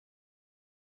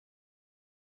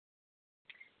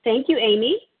 Thank you,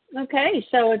 Amy. Okay,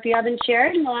 so if you haven't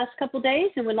shared in the last couple of days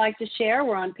and would like to share,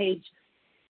 we're on page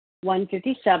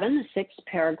 157, the sixth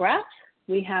paragraph.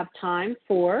 We have time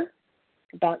for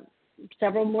about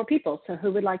several more people. So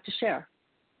who would like to share?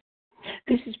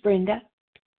 This is Brenda.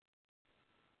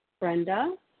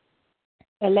 Brenda.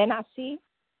 Elena C.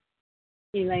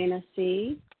 Elena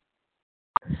C.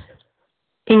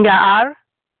 Inga R.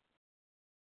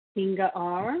 Inga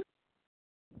R.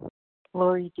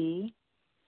 Lori D.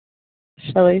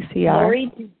 Shelley C.R.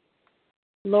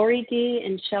 Lori D.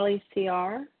 and Shelley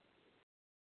C.R.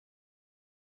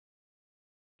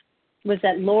 Was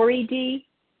that Lori D?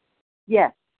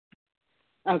 Yes.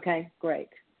 Okay, great.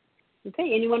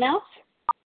 Okay, anyone else?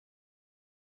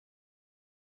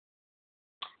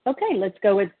 Okay, let's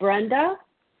go with Brenda.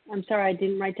 I'm sorry, I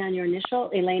didn't write down your initial.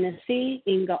 Elena C.,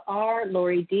 Inga R.,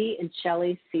 Lori D., and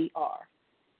Shelley C.R.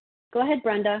 Go ahead,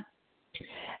 Brenda.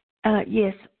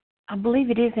 Yes, I believe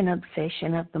it is an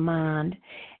obsession of the mind.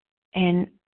 And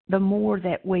the more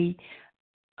that we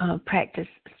practice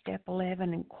step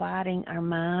 11 and quieting our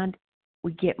mind,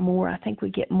 I think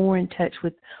we get more in touch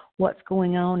with what's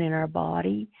going on in our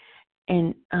body,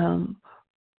 and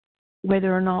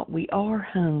whether or not we are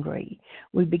hungry.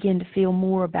 We begin to feel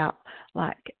more about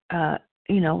like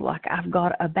I've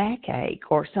got a backache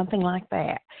or something like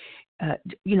that.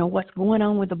 What's going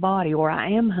on with the body, or I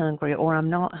am hungry, or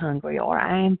I'm not hungry, or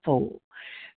I am full.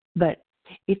 But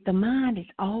if the mind is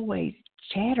always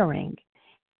chattering,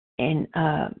 and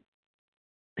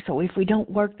so if we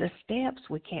don't work the steps,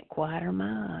 we can't quiet our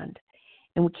mind,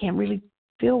 and we can't really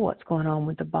feel what's going on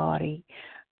with the body.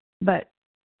 But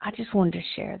I just wanted to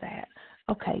share that.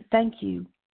 Okay, thank you.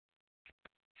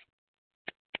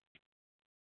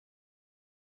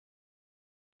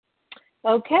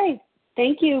 Okay,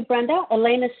 thank you, Brenda.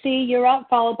 Elena C., you're up,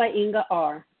 followed by Inga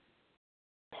R.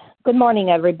 Good morning,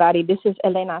 everybody. This is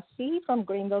Elena C. from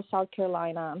Greenville, South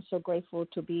Carolina. I'm so grateful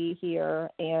to be here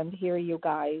and hear you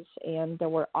guys. And there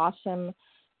were awesome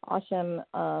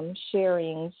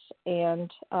sharings.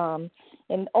 And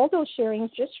all those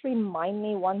sharings just remind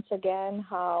me once again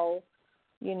how,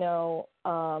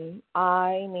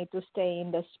 I need to stay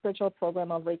in the spiritual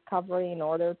program of recovery in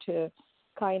order to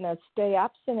kind of stay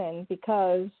abstinent,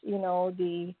 because,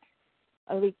 the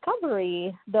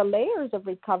recovery, the layers of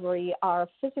recovery are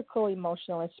physical,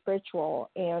 emotional, and spiritual.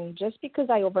 And just because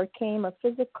I overcame a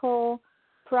physical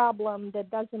problem, that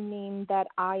doesn't mean that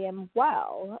I am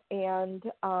well. And,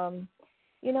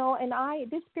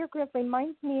 this paragraph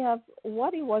reminds me of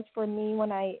what it was for me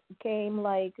when I came,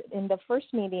 like, in the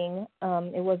first meeting.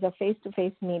 It was a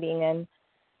face-to-face meeting.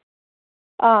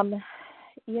 And,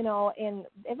 and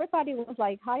everybody was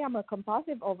like, hi, I'm a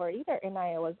compulsive overeater. And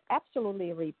I was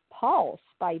absolutely repulsed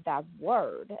by that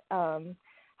word.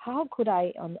 How could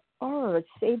I on earth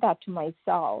say that to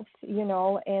myself,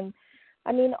 And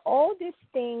I mean, all these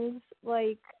things,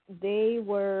 like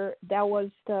that was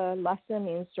the lesson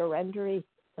in surrendering,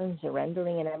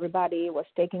 and everybody was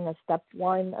taking a step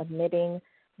one, admitting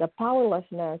the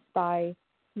powerlessness by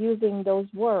using those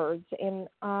words, and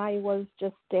I was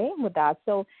just staying with that.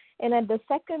 So, and at the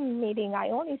second meeting, I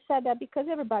only said that because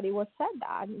everybody was said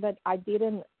that, but I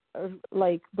didn't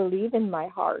believe in my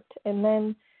heart. And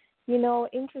then,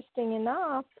 interesting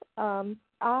enough,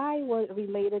 I was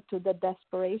related to the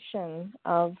desperation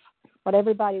of what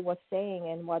everybody was saying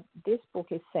and what this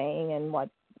book is saying and what,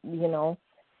 and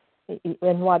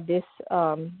what this,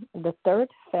 the third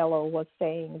fellow was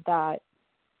saying, that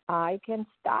I can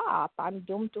stop. I'm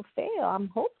doomed to fail. I'm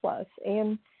hopeless.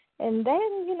 And then,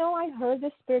 I heard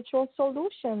the spiritual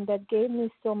solution that gave me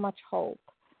so much hope.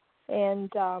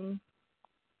 And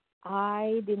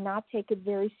I did not take it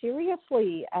very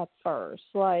seriously at first.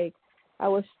 Like, I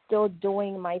was still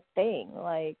doing my thing,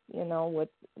 with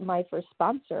my first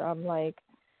sponsor. I'm like,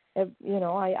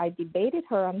 I debated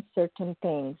her on certain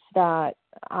things that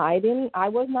I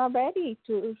was not ready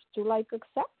to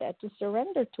accept it, to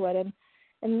surrender to it.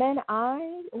 And then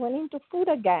I went into food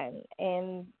again,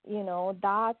 and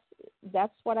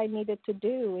that's what I needed to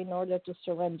do in order to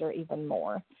surrender even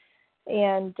more.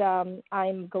 And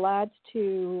I'm glad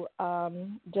to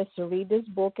just read this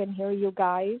book and hear you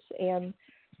guys. And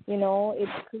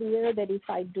it's clear that if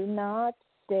I do not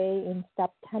stay in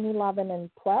step 10, 11, and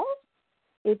 12,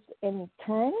 it's in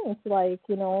 10. It's like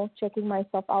checking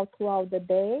myself out throughout the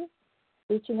day,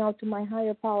 reaching out to my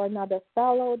higher power, another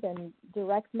fellow, then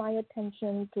direct my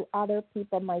attention to other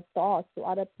people, my thoughts to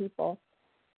other people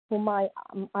whom I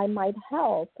might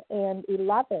help. And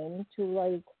 11,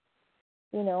 to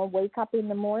wake up in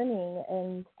the morning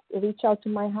and reach out to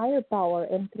my higher power,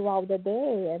 and throughout the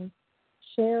day, and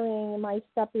sharing my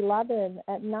step 11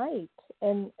 at night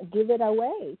and give it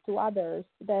away to others,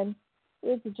 then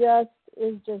it's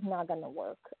just not going to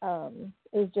work.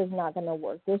 It's just not going to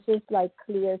work. This is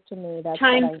clear to me. That's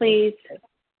time, please.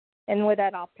 And with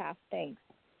that, I'll pass. Thanks.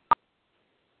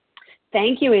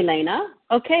 Thank you, Elena.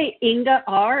 Okay, Inga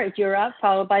R., if you're up,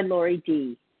 followed by Lori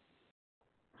D.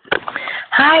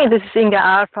 Hi, this is Inga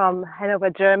R. from Hanover,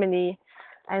 Germany.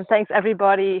 And thanks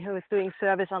everybody who is doing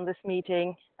service on this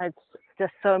meeting. It's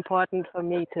just so important for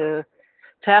me to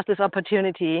have this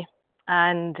opportunity.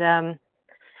 And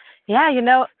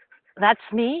that's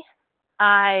me.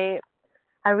 I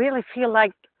really feel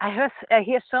like I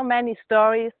hear so many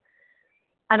stories,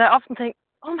 and I often think,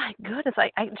 oh my goodness,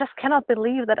 I just cannot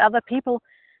believe that other people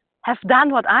have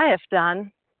done what I have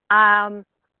done.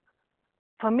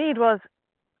 For me, it was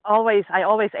I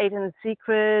always ate in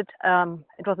secret.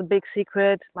 It was a big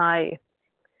secret. And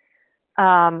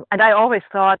I always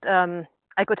thought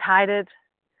I could hide it.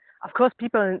 Of course,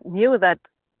 people knew that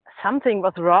something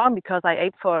was wrong because I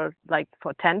ate for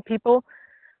 10 people,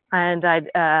 and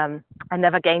I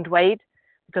never gained weight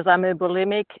because I'm a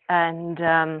bulimic. And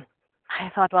I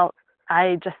thought, well,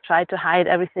 I just tried to hide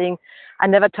everything. I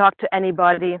never talked to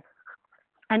anybody.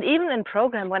 And even in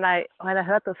program, when I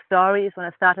heard the stories, when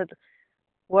I started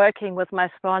working with my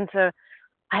sponsor,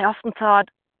 I often thought,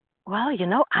 well,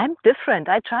 I'm different.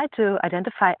 I tried to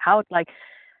identify out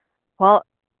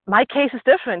my case is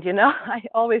different, I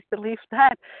always believed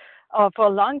that for a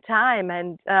long time.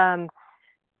 And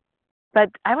but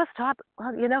I was taught,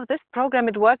 well, this program,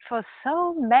 it worked for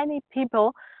so many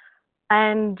people.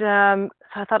 And so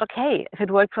I thought, okay, if it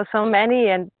worked for so many,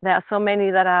 and there are so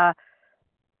many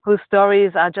whose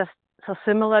stories are just so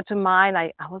similar to mine,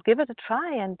 I will give it a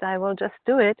try, and I will just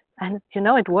do it. And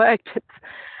it worked.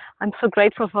 I'm so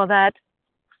grateful for that.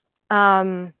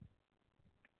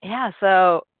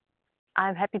 So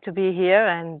I'm happy to be here,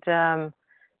 and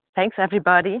thanks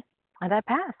everybody. And I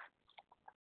pass.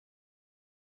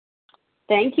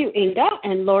 Thank you, Inga.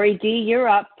 And Lori D., you're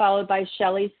up, followed by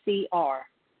Shelley C.R.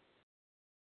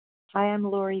 Hi, I'm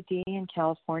Lori D. in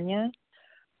California.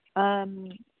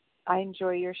 I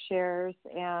enjoy your shares,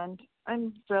 and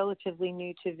I'm relatively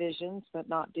new to Visions, but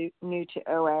not new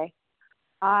to OA.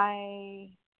 I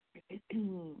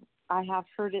have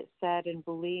heard it said and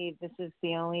believe this is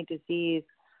the only disease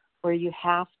where you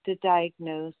have to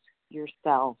diagnose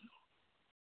yourself.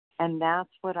 And that's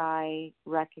what I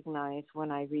recognize when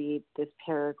I read this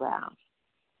paragraph.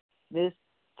 This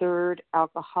third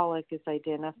alcoholic is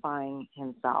identifying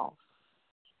himself.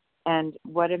 And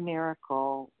what a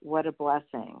miracle, what a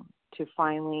blessing to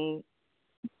finally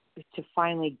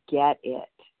get it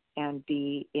and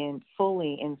be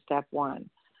fully in step 1.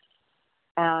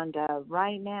 And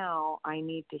right now, I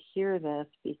need to hear this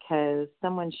because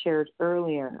someone shared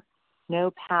earlier,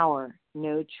 no power,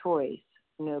 no choice,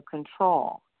 no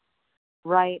control.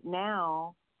 Right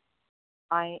now,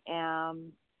 I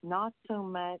am not so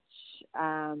much,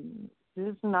 this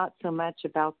is not so much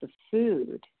about the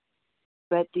food,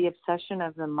 but the obsession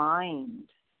of the mind.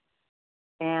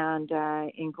 And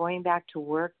in going back to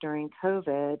work during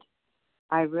COVID,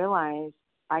 I realized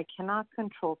I cannot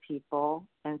control people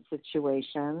and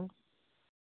situations.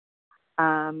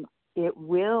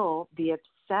 The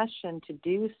obsession to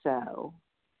do so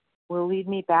will lead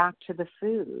me back to the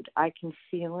food. I can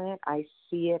feel it. I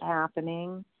see it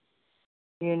happening.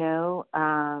 You know,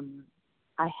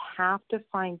 I have to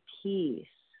find peace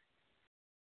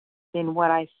in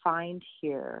what I find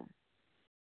here.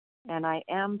 And I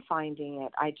am finding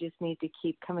it. I just need to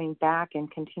keep coming back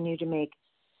and continue to make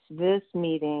this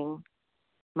meeting,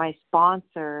 my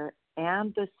sponsor,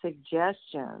 and the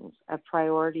suggestions a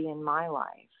priority in my life.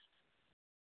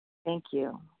 Thank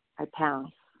you. I pass.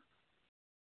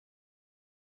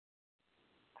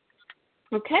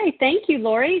 Okay, thank you,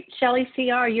 Lori. Shelley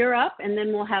CR, you're up, and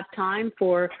then we'll have time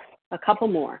for a couple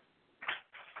more.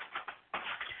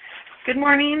 Good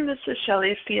morning. This is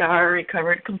Shelley CR,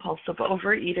 recovered compulsive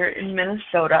overeater in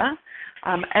Minnesota.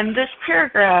 And this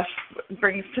paragraph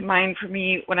brings to mind for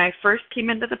me when I first came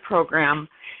into the program,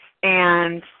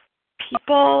 and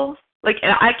people,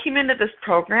 and I came into this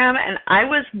program and I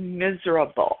was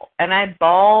miserable, and I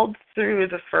bawled through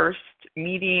the first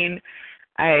meeting.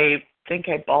 I think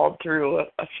I bawled through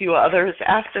a few others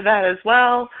after that as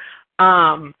well.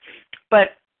 But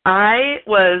I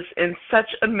was in such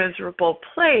a miserable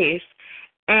place,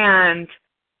 and,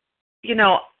 you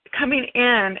know, coming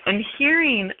in and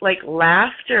hearing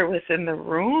laughter within the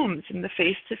rooms in the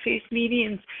face-to-face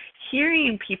meetings,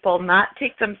 hearing people not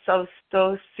take themselves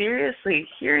so seriously,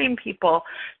 hearing people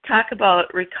talk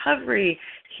about recovery,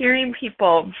 hearing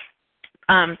people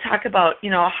talk about,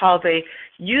 how they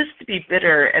used to be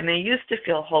bitter and they used to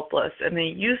feel hopeless and they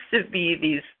used to be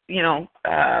these,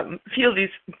 feel these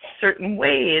certain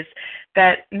ways,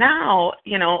 that now,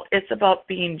 it's about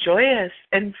being joyous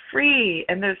and free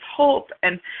and there's hope.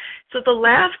 And so the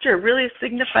laughter really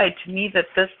signified to me that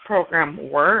this program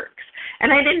works.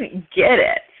 And I didn't get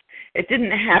it. It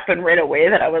didn't happen right away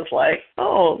that I was like,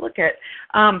 oh, look at,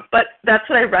 but that's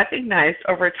what I recognized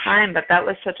over time, that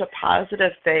was such a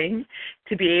positive thing,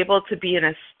 to be able to be in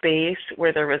a space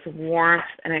where there was warmth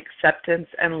and acceptance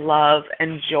and love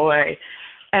and joy.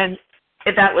 And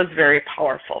that was very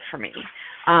powerful for me.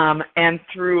 And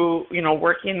through,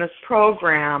 working this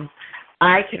program,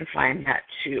 I can find that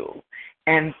too.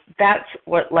 And that's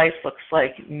what life looks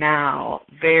like now,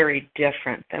 very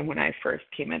different than when I first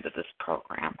came into this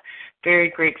program.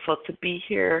 Very grateful to be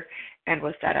here, and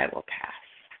with that, I will pass.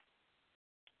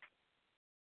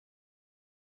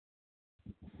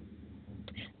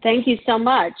 Thank you so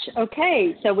much.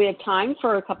 Okay, so we have time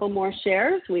for a couple more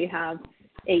shares. We have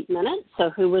 8 minutes,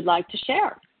 so who would like to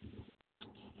share?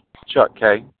 Chuck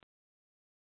K.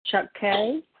 Chuck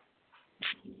K.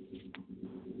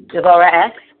 Deborah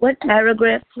S. What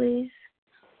paragraph, please?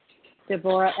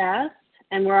 Deborah S.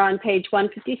 And we're on page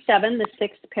 157, the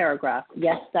 6th paragraph.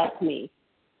 Yes, that's me.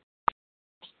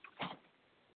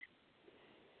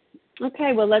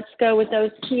 Okay, well, let's go with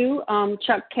those two,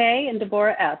 Chuck K. and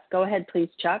Deborah S. Go ahead, please,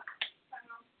 Chuck.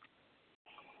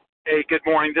 Hey, good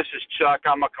morning. This is Chuck.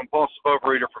 I'm a compulsive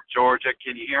overeater from Georgia.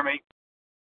 Can you hear me?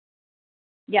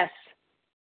 Yes.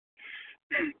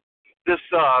 This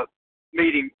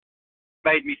meeting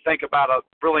made me think about a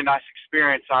really nice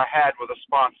experience I had with a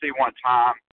sponsee one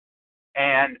time.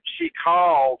 And she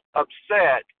called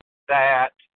upset that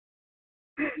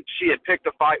she had picked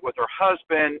a fight with her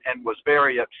husband and was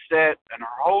very upset, and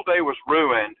her whole day was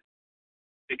ruined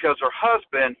because her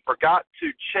husband forgot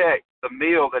to check the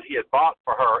meal that he had bought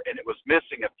for her, and it was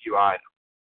missing a few items.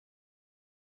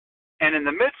 And in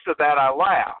the midst of that, I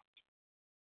laughed.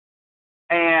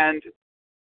 And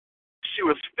she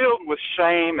was filled with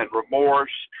shame and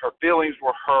remorse. Her feelings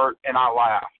were hurt, and I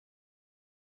laughed.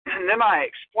 And then I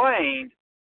explained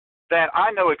that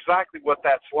I know exactly what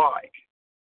that's like.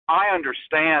 I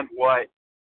understand what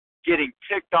getting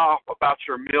ticked off about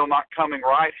your meal not coming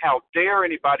right. How dare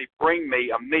anybody bring me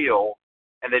a meal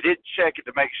and they didn't check it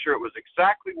to make sure it was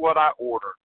exactly what I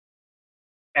ordered.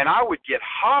 And I would get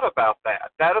hot about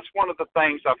that. That is one of the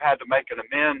things I've had to make an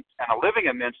amends and a living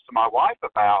amends to my wife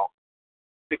about,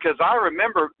 because I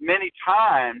remember many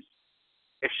times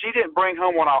if she didn't bring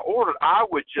home what I ordered, I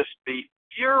would just be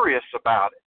furious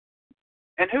about it.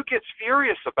 And who gets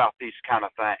furious about these kind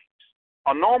of things?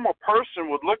 a normal person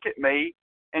would look at me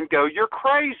and go, "You're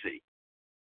crazy."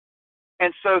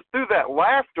 And so through that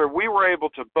laughter, we were able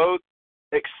to both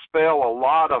expel a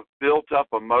lot of built-up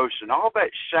emotion, all that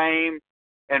shame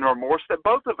and remorse that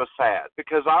both of us had,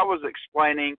 because I was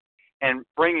explaining and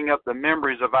bringing up the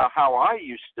memories about how I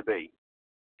used to be.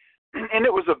 And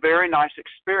it was a very nice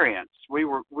experience. We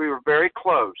were very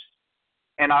close,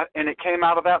 and it came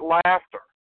out of that laughter.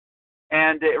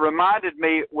 And it reminded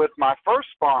me with my first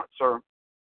sponsor,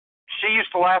 she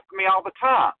used to laugh at me all the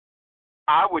time.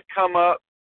 I would come up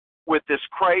with this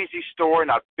crazy story,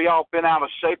 and I'd be all bent out of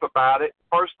shape about it.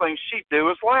 First thing she'd do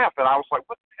is laugh, and I was like,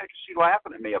 what the heck is she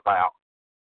laughing at me about?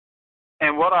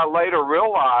 And what I later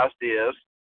realized is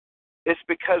it's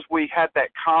because we had that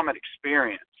common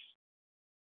experience.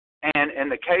 And in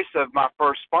the case of my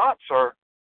first sponsor,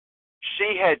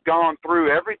 she had gone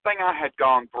through everything I had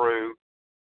gone through,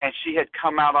 and she had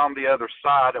come out on the other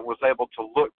side and was able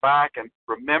to look back and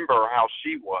remember how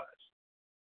she was.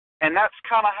 And that's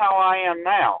kind of how I am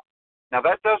now. Now,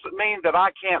 that doesn't mean that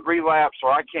I can't relapse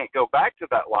or I can't go back to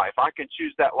that life. I can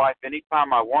choose that life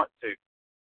anytime I want to.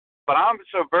 But I'm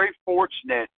so very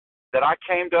fortunate that I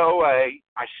came to OA.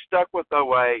 I stuck with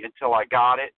OA until I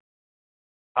got it.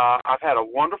 I've had a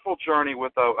wonderful journey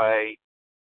with OA,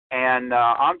 and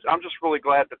I'm just really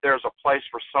glad that there's a place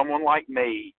for someone like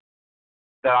me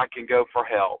that I can go for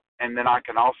help, and then I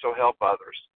can also help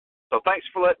others. So thanks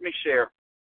for letting me share.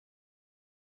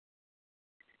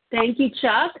 Thank you,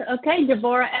 Chuck. Okay,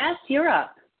 Devorah S., you're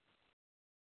up.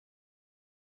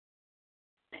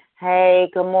 Hey,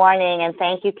 good morning, and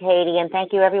thank you, Katie, and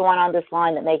thank you everyone on this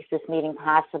line that makes this meeting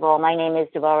possible. My name is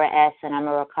Devorah S., and I'm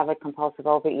a recovered compulsive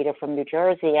overeater from New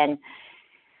Jersey, and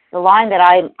the line that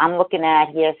I'm looking at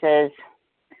here says,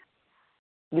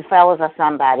 "You fellas are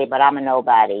somebody, but I'm a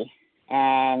nobody."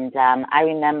 And I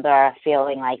remember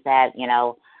feeling like that,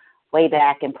 way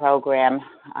back in program.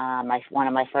 One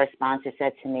of my first sponsors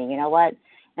said to me, "You know what?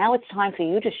 Now it's time for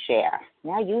you to share.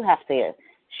 Now you have to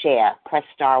share. Press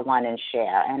 *1 and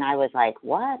share." And I was like,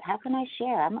 "What? How can I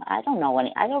share? I don't know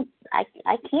any.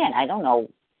 I can't. I don't know.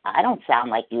 I don't sound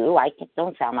like you. I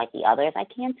don't sound like the others. I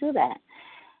can't do that."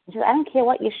 He said, "I don't care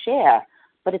what you share,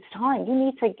 but it's time. You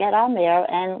need to get on there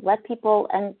and let people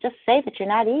and just say that you're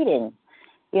not eating.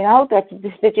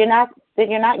 That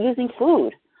you're not using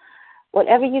food.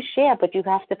 Whatever you share, but you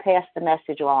have to pass the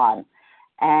message on."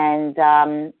 And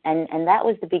that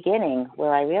was the beginning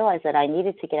where I realized that I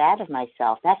needed to get out of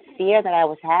myself. That fear that I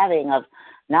was having of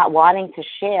not wanting to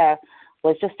share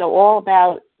was just all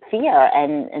about fear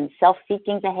and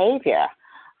self-seeking behavior,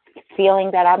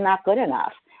 feeling that I'm not good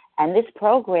enough. And this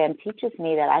program teaches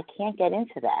me that I can't get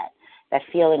into that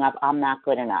feeling of I'm not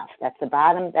good enough. That's the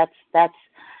bottom. That's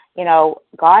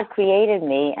God created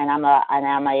me, and I'm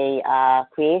a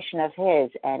creation of His,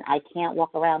 and I can't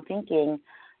walk around thinking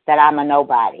that I'm a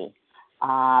nobody.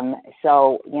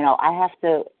 So I have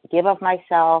to give of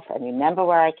myself and remember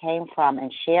where I came from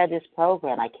and share this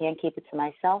program. I can't keep it to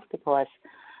myself because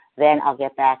then I'll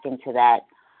get back into that.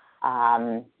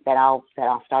 That I'll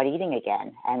start eating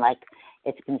again. And like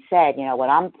it's been said, when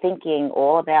I'm thinking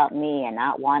all about me and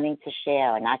not wanting to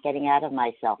share and not getting out of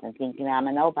myself and thinking I'm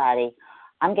a nobody,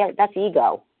 that's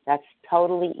ego. That's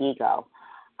totally ego.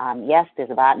 Yes,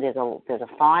 there's a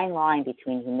fine line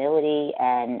between humility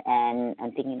and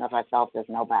thinking of ourselves as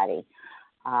nobody,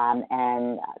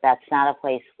 and that's not a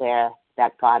place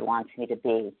that God wants me to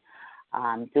be.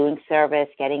 Doing service,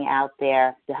 getting out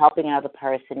there, to helping another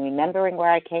person, remembering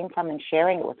where I came from, and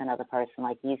sharing it with another person,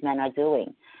 like these men are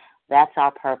doing. That's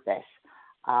our purpose,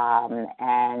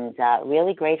 and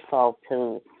really grateful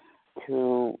to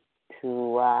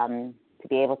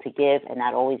be able to give and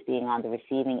not always being on the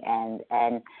receiving end.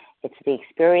 And it's the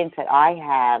experience that I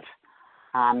have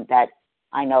that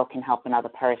I know can help another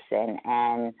person.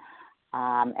 And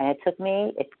it took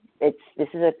me. This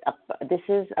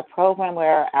is a program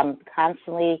where I'm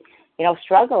constantly,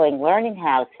 struggling, learning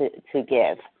how to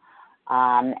give.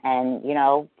 And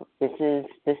this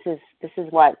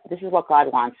is what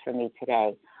God wants for me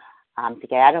today. To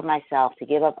get out of myself, to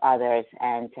give up others,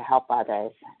 and to help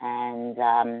others.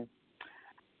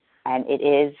 And it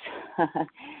is,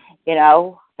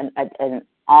 an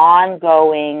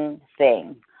ongoing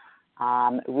thing.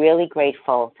 Really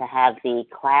grateful to have the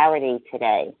clarity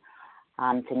today,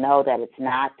 to know that it's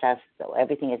not just,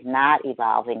 everything is not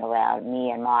evolving around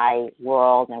me and my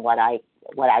world and what I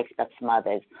expect from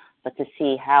others, but to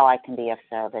see how I can be of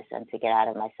service and to get out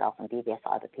of myself and be there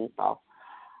for other people.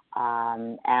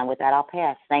 And with that, I'll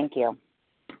pass. Thank you.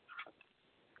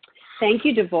 Thank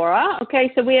you, Devorah.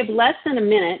 Okay, so we have less than a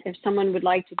minute if someone would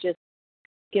like to just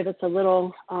give us a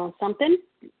little something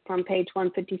from page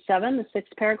 157, the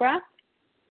sixth paragraph.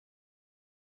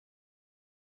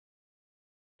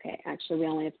 Okay, actually we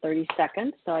only have 30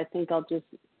 seconds, so I think I'll just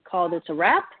call this a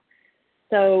wrap.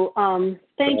 So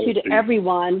thank you to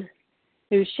everyone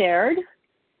who shared.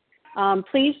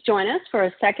 Please join us for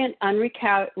a second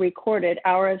unrecorded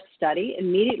hour of study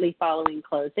immediately following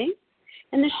closing.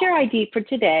 And the share ID for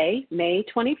today, May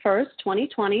 21st,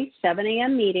 2020, 7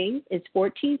 a.m. meeting is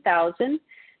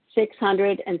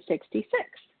 14,666.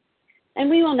 And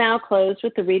we will now close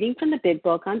with the reading from the Big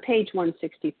Book on page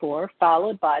 164,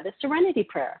 followed by the Serenity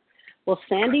Prayer. Will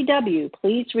Sandy W.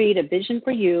 please read A Vision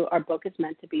for You? Our book is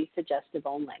meant to be suggestive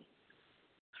only.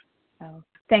 Oh,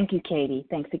 thank you, Katie.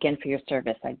 Thanks again for your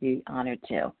service. I'd be honored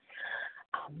to.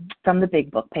 From the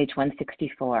Big Book, page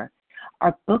 164.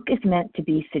 Our book is meant to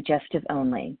be suggestive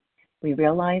only. We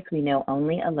realize we know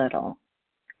only a little.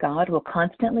 God will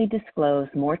constantly disclose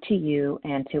more to you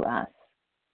and to us.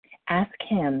 Ask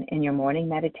Him in your morning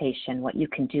meditation what you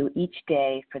can do each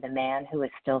day for the man who is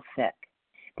still sick.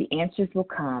 The answers will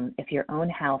come if your own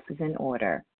house is in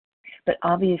order. But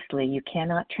obviously, you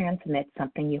cannot transmit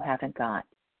something you haven't got.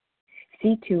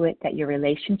 See to it that your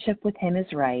relationship with Him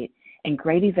is right, and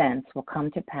great events will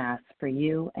come to pass for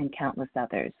you and countless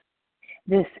others.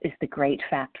 This is the great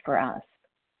fact for us.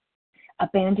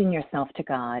 Abandon yourself to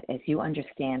God as you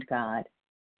understand God.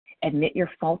 Admit your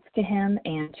faults to Him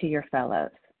and to your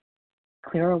fellows.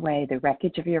 Clear away the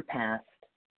wreckage of your past.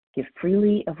 Give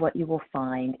freely of what you will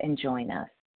find and join us.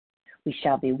 We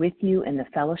shall be with you in the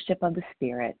fellowship of the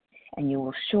Spirit, and you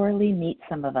will surely meet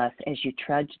some of us as you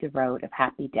trudge the road of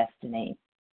happy destiny.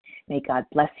 May God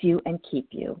bless you and keep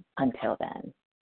you until then.